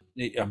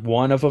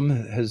 One of them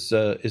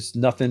is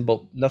nothing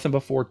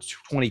before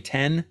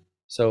 2010.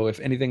 So if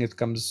anything that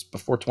comes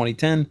before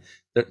 2010,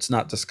 that's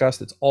not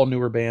discussed. It's all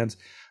newer bands.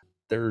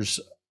 There's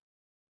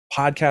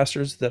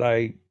podcasters that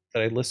I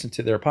listen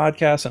to their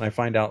podcasts and I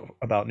find out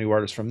about new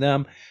artists from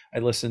them. I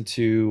listen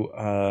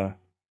to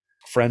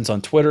friends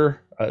on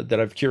Twitter that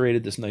I've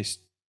curated this nice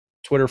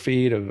Twitter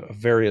feed of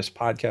various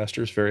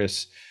podcasters,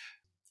 various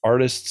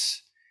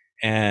artists,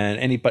 and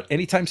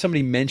anytime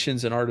somebody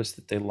mentions an artist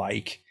that they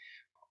like,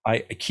 I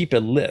keep a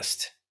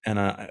list. And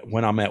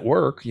when I'm at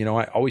work,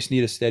 I always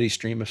need a steady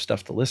stream of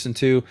stuff to listen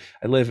to.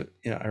 I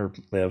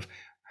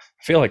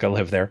feel like I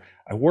live there.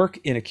 I work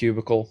in a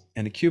cubicle,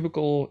 and a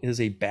cubicle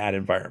is a bad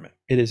environment.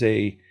 It's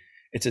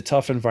a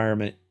tough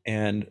environment,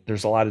 and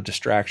there's a lot of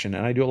distraction.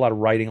 And I do a lot of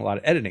writing, a lot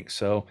of editing.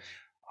 So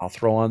I'll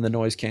throw on the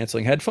noise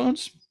canceling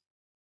headphones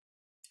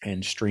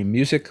and stream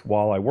music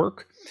while I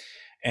work.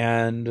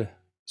 And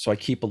so I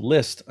keep a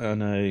list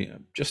on a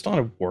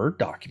Word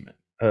document.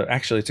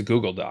 Actually, it's a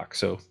Google Doc,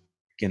 so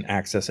you can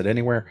access it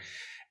anywhere.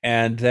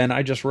 And then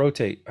I just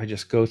rotate. I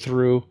just go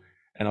through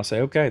and I'll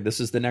say, okay, this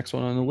is the next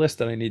one on the list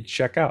that I need to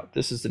check out.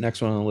 This is the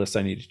next one on the list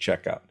I need to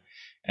check out.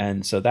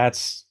 And so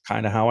that's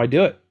kind of how I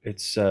do it.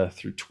 It's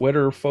through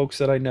Twitter, folks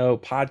that I know,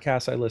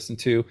 podcasts I listen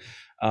to,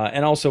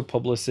 and also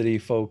publicity.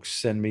 Folks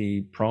send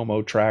me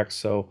promo tracks.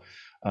 So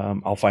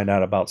I'll find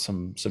out about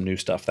some new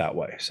stuff that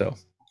way. So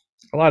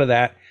a lot of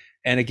that.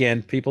 And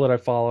again, people that I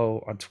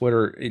follow on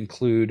Twitter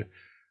include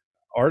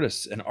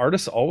artists, and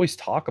artists always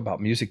talk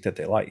about music that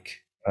they like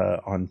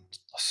on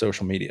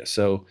social media.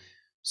 So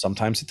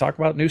sometimes they talk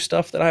about new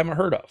stuff that I haven't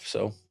heard of.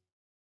 So,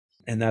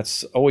 and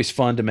that's always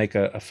fun to make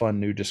a fun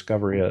new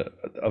discovery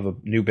of a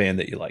new band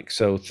that you like.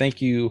 So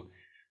thank you,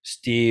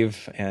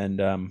 Steve.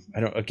 And I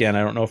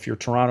don't know if you're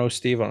Toronto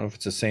Steve. I don't know if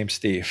it's the same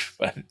Steve,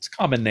 but it's a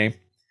common name.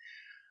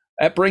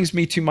 That brings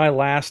me to my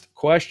last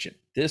question.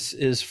 This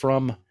is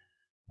from,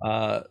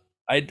 I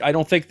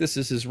don't think this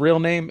is his real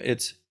name.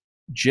 It's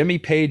Jimmy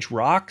Page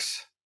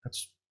Rocks.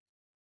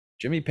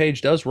 Jimmy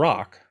Page does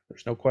rock.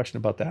 There's no question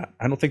about that.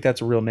 I don't think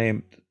that's a real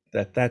name.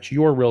 That's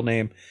your real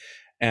name.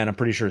 And I'm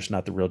pretty sure it's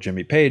not the real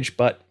Jimmy Page,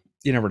 but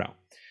you never know.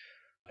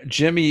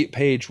 Jimmy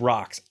Page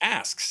Rocks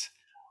asks,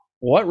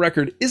 what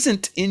record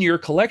isn't in your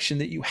collection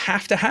that you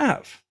have to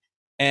have?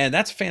 And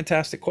that's a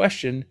fantastic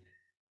question.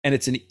 And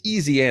it's an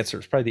easy answer.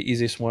 It's probably the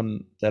easiest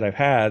one that I've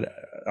had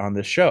on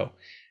this show.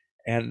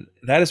 And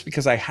that is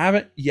because I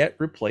haven't yet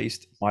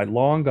replaced my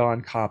long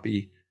gone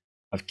copy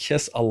of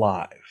Kiss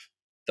Alive,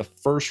 the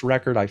first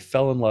record I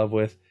fell in love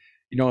with.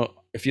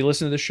 If you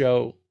listen to the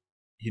show,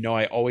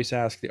 I always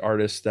ask the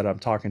artist that I'm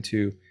talking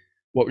to,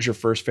 what was your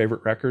first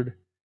favorite record?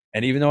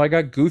 And even though I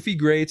got Goofy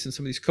Greats and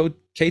some of these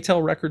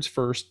K-Tel records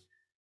first,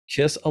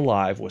 Kiss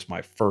Alive was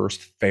my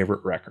first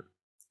favorite record.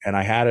 And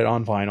I had it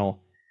on vinyl,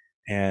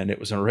 and it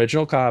was an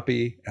original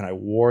copy, and I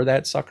wore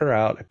that sucker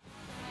out.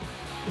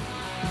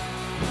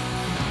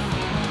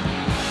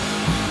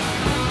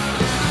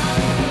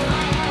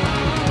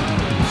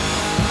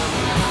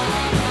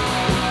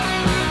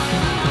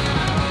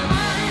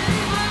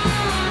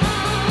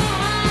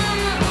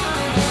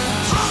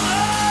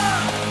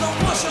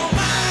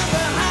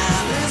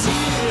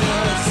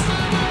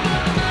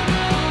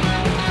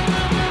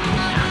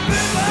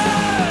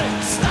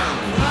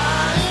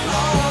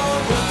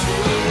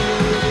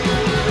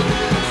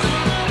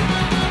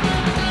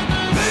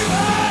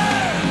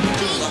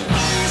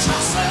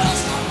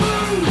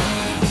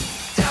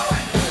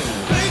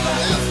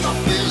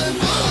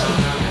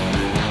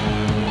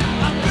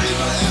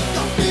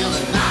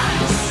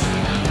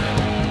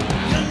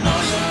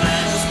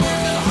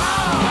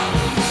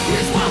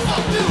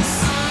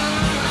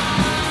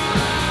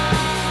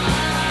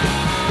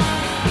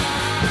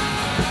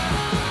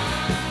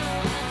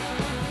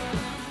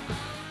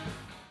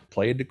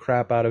 played the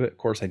crap out of it. Of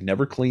course, I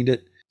never cleaned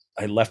it.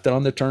 I left it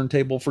on the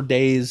turntable for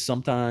days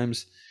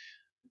sometimes.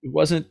 I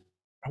wasn't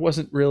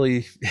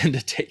really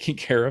into taking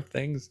care of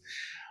things,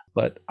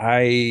 but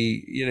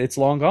it's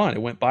long gone.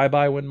 It went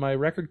bye-bye when my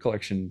record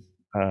collection,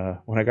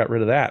 when I got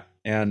rid of that.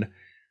 And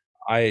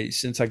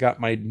since I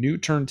got my new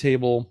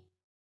turntable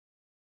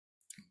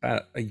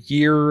about a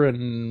year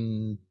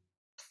and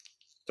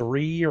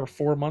 3 or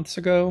 4 months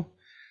ago,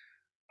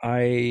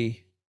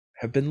 I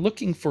have been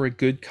looking for a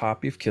good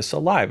copy of Kiss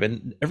Alive,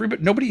 and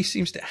nobody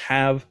seems to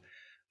have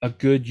a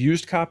good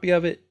used copy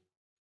of it,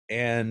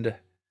 and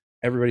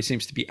everybody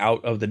seems to be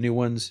out of the new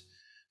ones.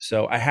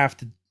 So I have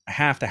to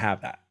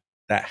have that.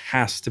 That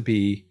has to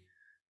be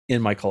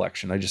in my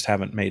collection. I just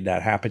haven't made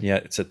that happen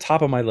yet. It's at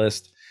top of my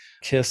list.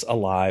 Kiss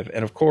Alive,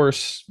 and of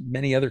course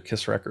many other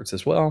Kiss records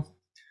as well.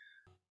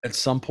 At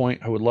some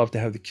point I would love to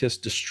have the Kiss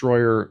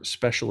Destroyer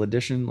special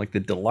edition, like the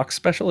deluxe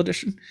special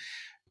edition.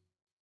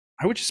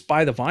 I would just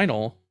buy the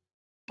vinyl,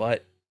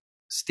 but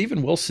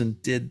Steven Wilson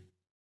did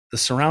the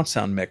surround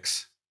sound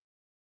mix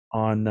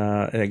on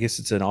I guess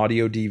it's an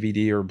audio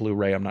DVD or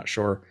Blu-ray, I'm not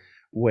sure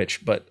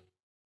which, but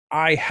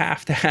I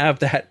have to have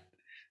that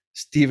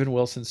Steven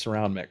Wilson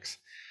surround mix.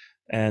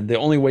 And the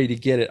only way to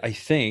get it, I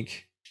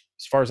think,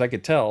 as far as I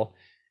could tell,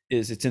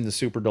 is it's in the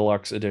super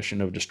deluxe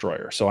edition of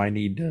Destroyer. So I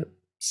need to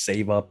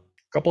save up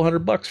a couple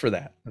 $100 for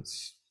that.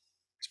 It's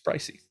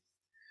pricey.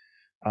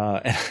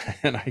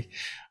 And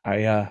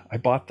I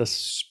bought the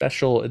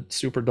special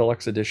super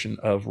deluxe edition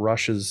of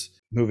Rush's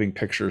Moving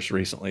Pictures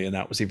recently, and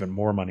that was even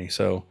more money.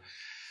 So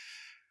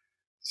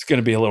it's going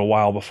to be a little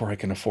while before I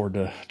can afford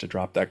to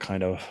drop that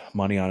kind of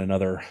money on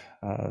another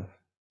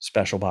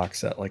special box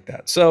set like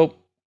that. So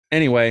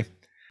anyway,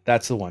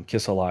 that's the one,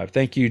 Kiss Alive.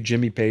 Thank you,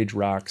 Jimmy Page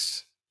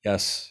Rocks.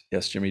 Yes,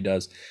 Jimmy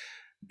does.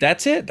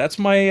 That's it. That's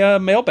my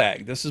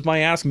mailbag. This is my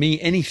Ask Me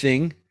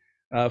Anything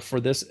for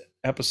this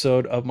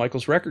episode of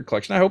Michael's Record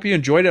Collection. I hope you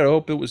enjoyed it. I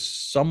hope it was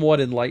somewhat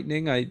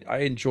enlightening. I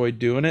enjoyed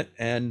doing it.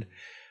 And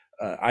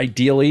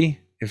ideally,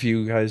 if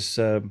you guys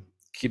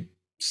keep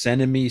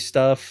sending me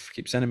stuff,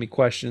 keep sending me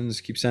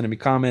questions, keep sending me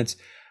comments,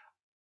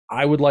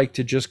 I would like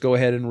to just go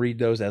ahead and read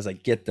those as I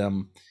get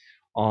them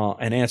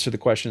and answer the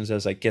questions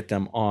as I get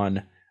them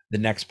on the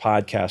next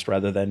podcast,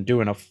 rather than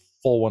doing a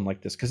full one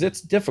like this, because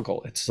it's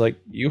difficult. It's like,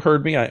 you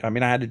heard me. I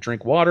mean, I had to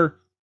drink water.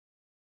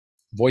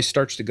 Voice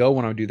starts to go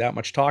when I do that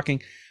much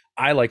talking.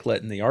 I like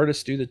letting the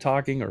artist do the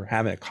talking or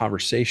having a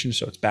conversation,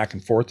 so it's back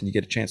and forth and you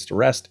get a chance to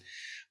rest.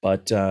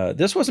 But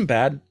this wasn't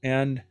bad,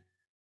 and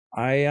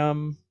I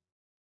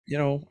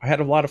had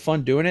a lot of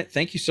fun doing it.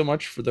 Thank you so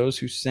much for those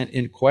who sent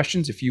in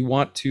questions. If you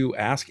want to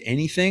ask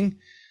anything,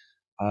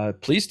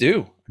 please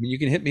do. I mean, you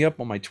can hit me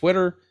up on my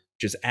Twitter,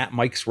 which is at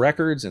Mike's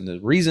Records. And the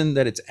reason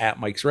that it's at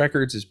Mike's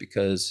Records is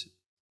because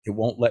it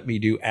won't let me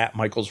do at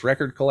Michael's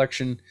Record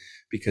Collection,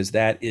 because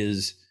that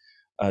is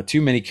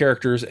too many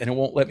characters, and it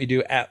won't let me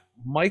do at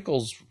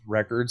Michael's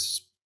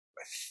Records.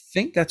 I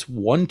think that's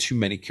one too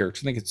many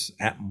characters. I think it's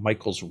at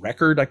Michael's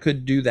Record. I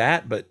could do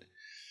that, but it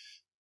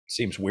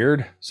seems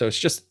weird. So it's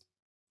just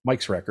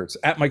Mike's Records,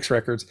 at Mike's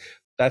Records.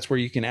 That's where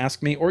you can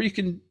ask me, or you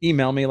can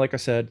email me, like I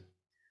said,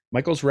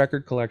 Michael's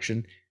Record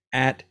Collection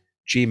at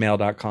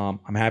gmail.com.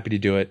 I'm happy to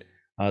do it.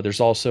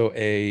 There's also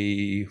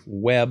a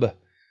web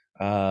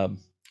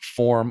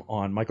form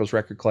on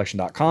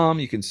michaelsrecordcollection.com.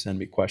 You can send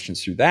me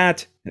questions through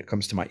that, and it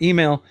comes to my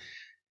email.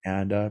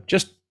 And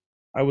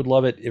I would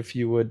love it if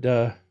you would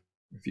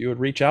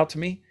reach out to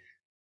me.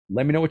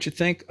 Let me know what you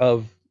think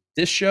of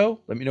this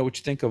show. Let me know what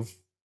you think of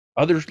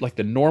others, like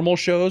the normal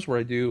shows where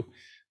I do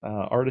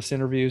artist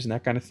interviews and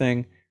that kind of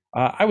thing.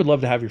 I would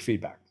love to have your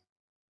feedback.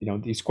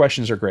 These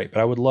questions are great, but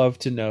I would love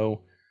to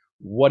know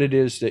what it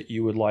is that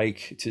you would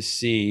like to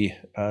see,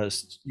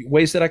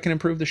 ways that I can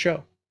improve the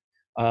show.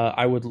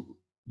 I would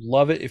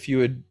love it if you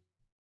would,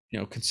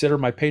 consider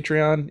my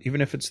Patreon,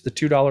 even if it's the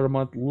 $2 a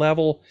month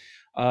level.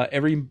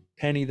 Every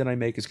penny that I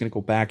make is going to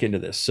go back into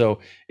this. So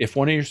if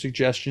one of your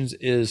suggestions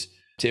is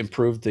to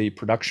improve the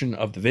production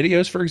of the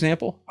videos, for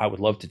example, I would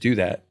love to do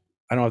that.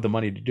 I don't have the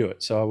money to do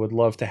it. So I would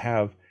love to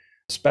have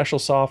special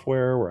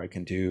software where I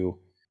can do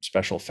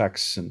special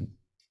effects and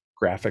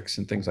graphics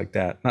and things like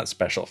that. Not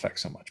special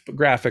effects so much, but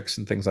graphics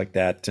and things like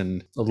that.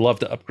 And I'd love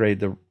to upgrade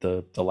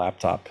the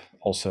laptop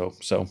also.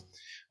 So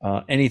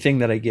anything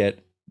that I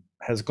get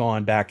has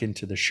gone back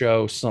into the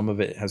show. Some of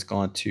it has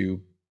gone to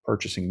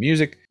purchasing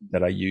music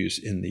that I use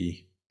in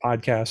the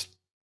podcast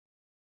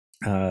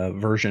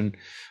version,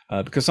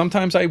 because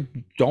sometimes I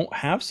don't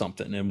have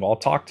something, and I'll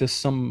talk to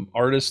some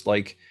artist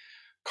like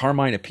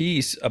Carmine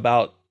Appice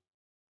about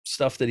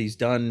stuff that he's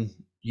done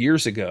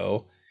years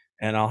ago,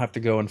 and I'll have to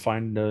go and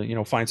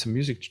find some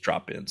music to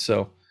drop in.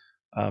 So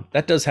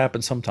that does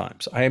happen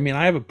sometimes. I mean,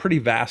 I have a pretty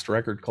vast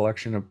record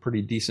collection, a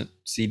pretty decent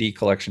CD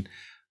collection,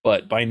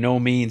 but by no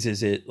means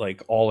is it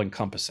like all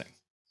encompassing.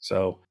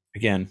 So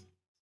again,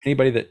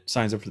 anybody that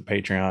signs up for the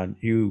Patreon,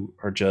 you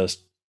are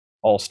just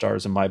all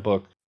stars in my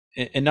book,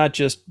 and not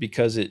just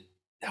because it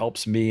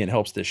helps me and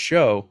helps this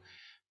show,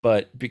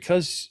 but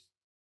because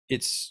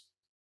it's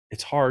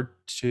hard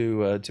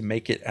to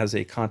make it as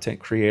a content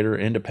creator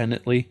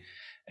independently.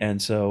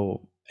 And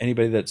so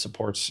anybody that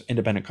supports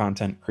independent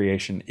content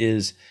creation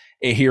is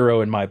a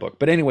hero in my book.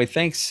 But anyway,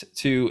 thanks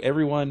to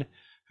everyone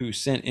who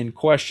sent in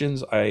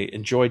questions. I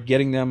enjoyed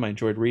getting them. I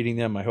enjoyed reading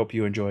them. I hope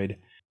you enjoyed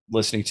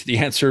listening to the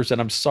answers.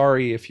 And I'm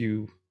sorry if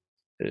you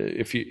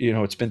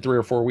it's been 3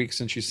 or 4 weeks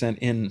since you sent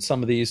in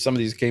some of these. Some of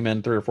these came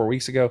in 3 or 4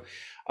 weeks ago.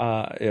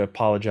 I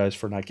apologize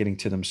for not getting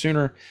to them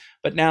sooner.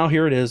 But now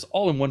here it is,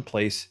 all in one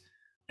place,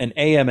 an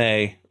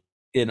AMA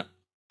in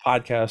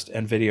podcast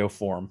and video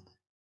form.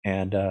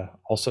 And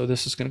also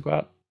this is going to go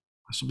out.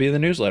 This will be in the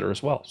newsletter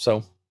as well.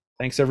 So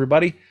thanks,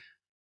 everybody.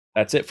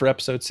 That's it for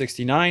episode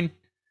 69.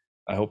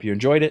 I hope you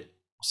enjoyed it.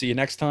 See you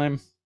next time.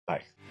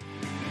 Bye.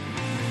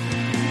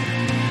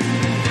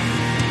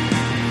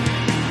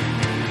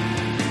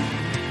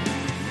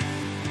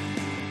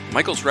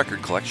 Michael's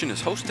Record Collection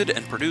is hosted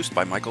and produced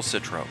by Michael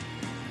Citro.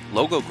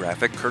 Logo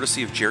graphic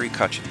courtesy of Jerry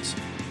Cutchins.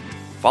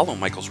 Follow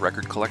Michael's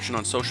Record Collection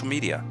on social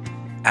media,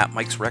 at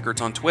Mike's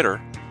Records on Twitter,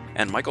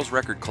 and Michael's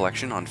Record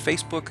Collection on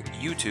Facebook,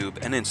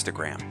 YouTube, and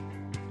Instagram.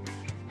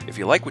 If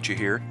you like what you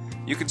hear,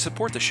 you can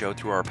support the show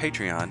through our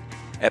Patreon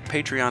at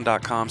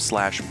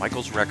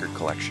patreon.com/Michael's Record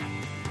Collection.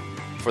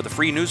 For the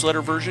free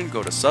newsletter version,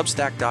 go to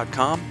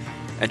substack.com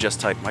and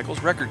just type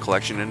Michael's Record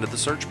Collection into the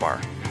search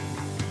bar.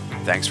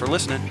 Thanks for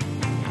listening.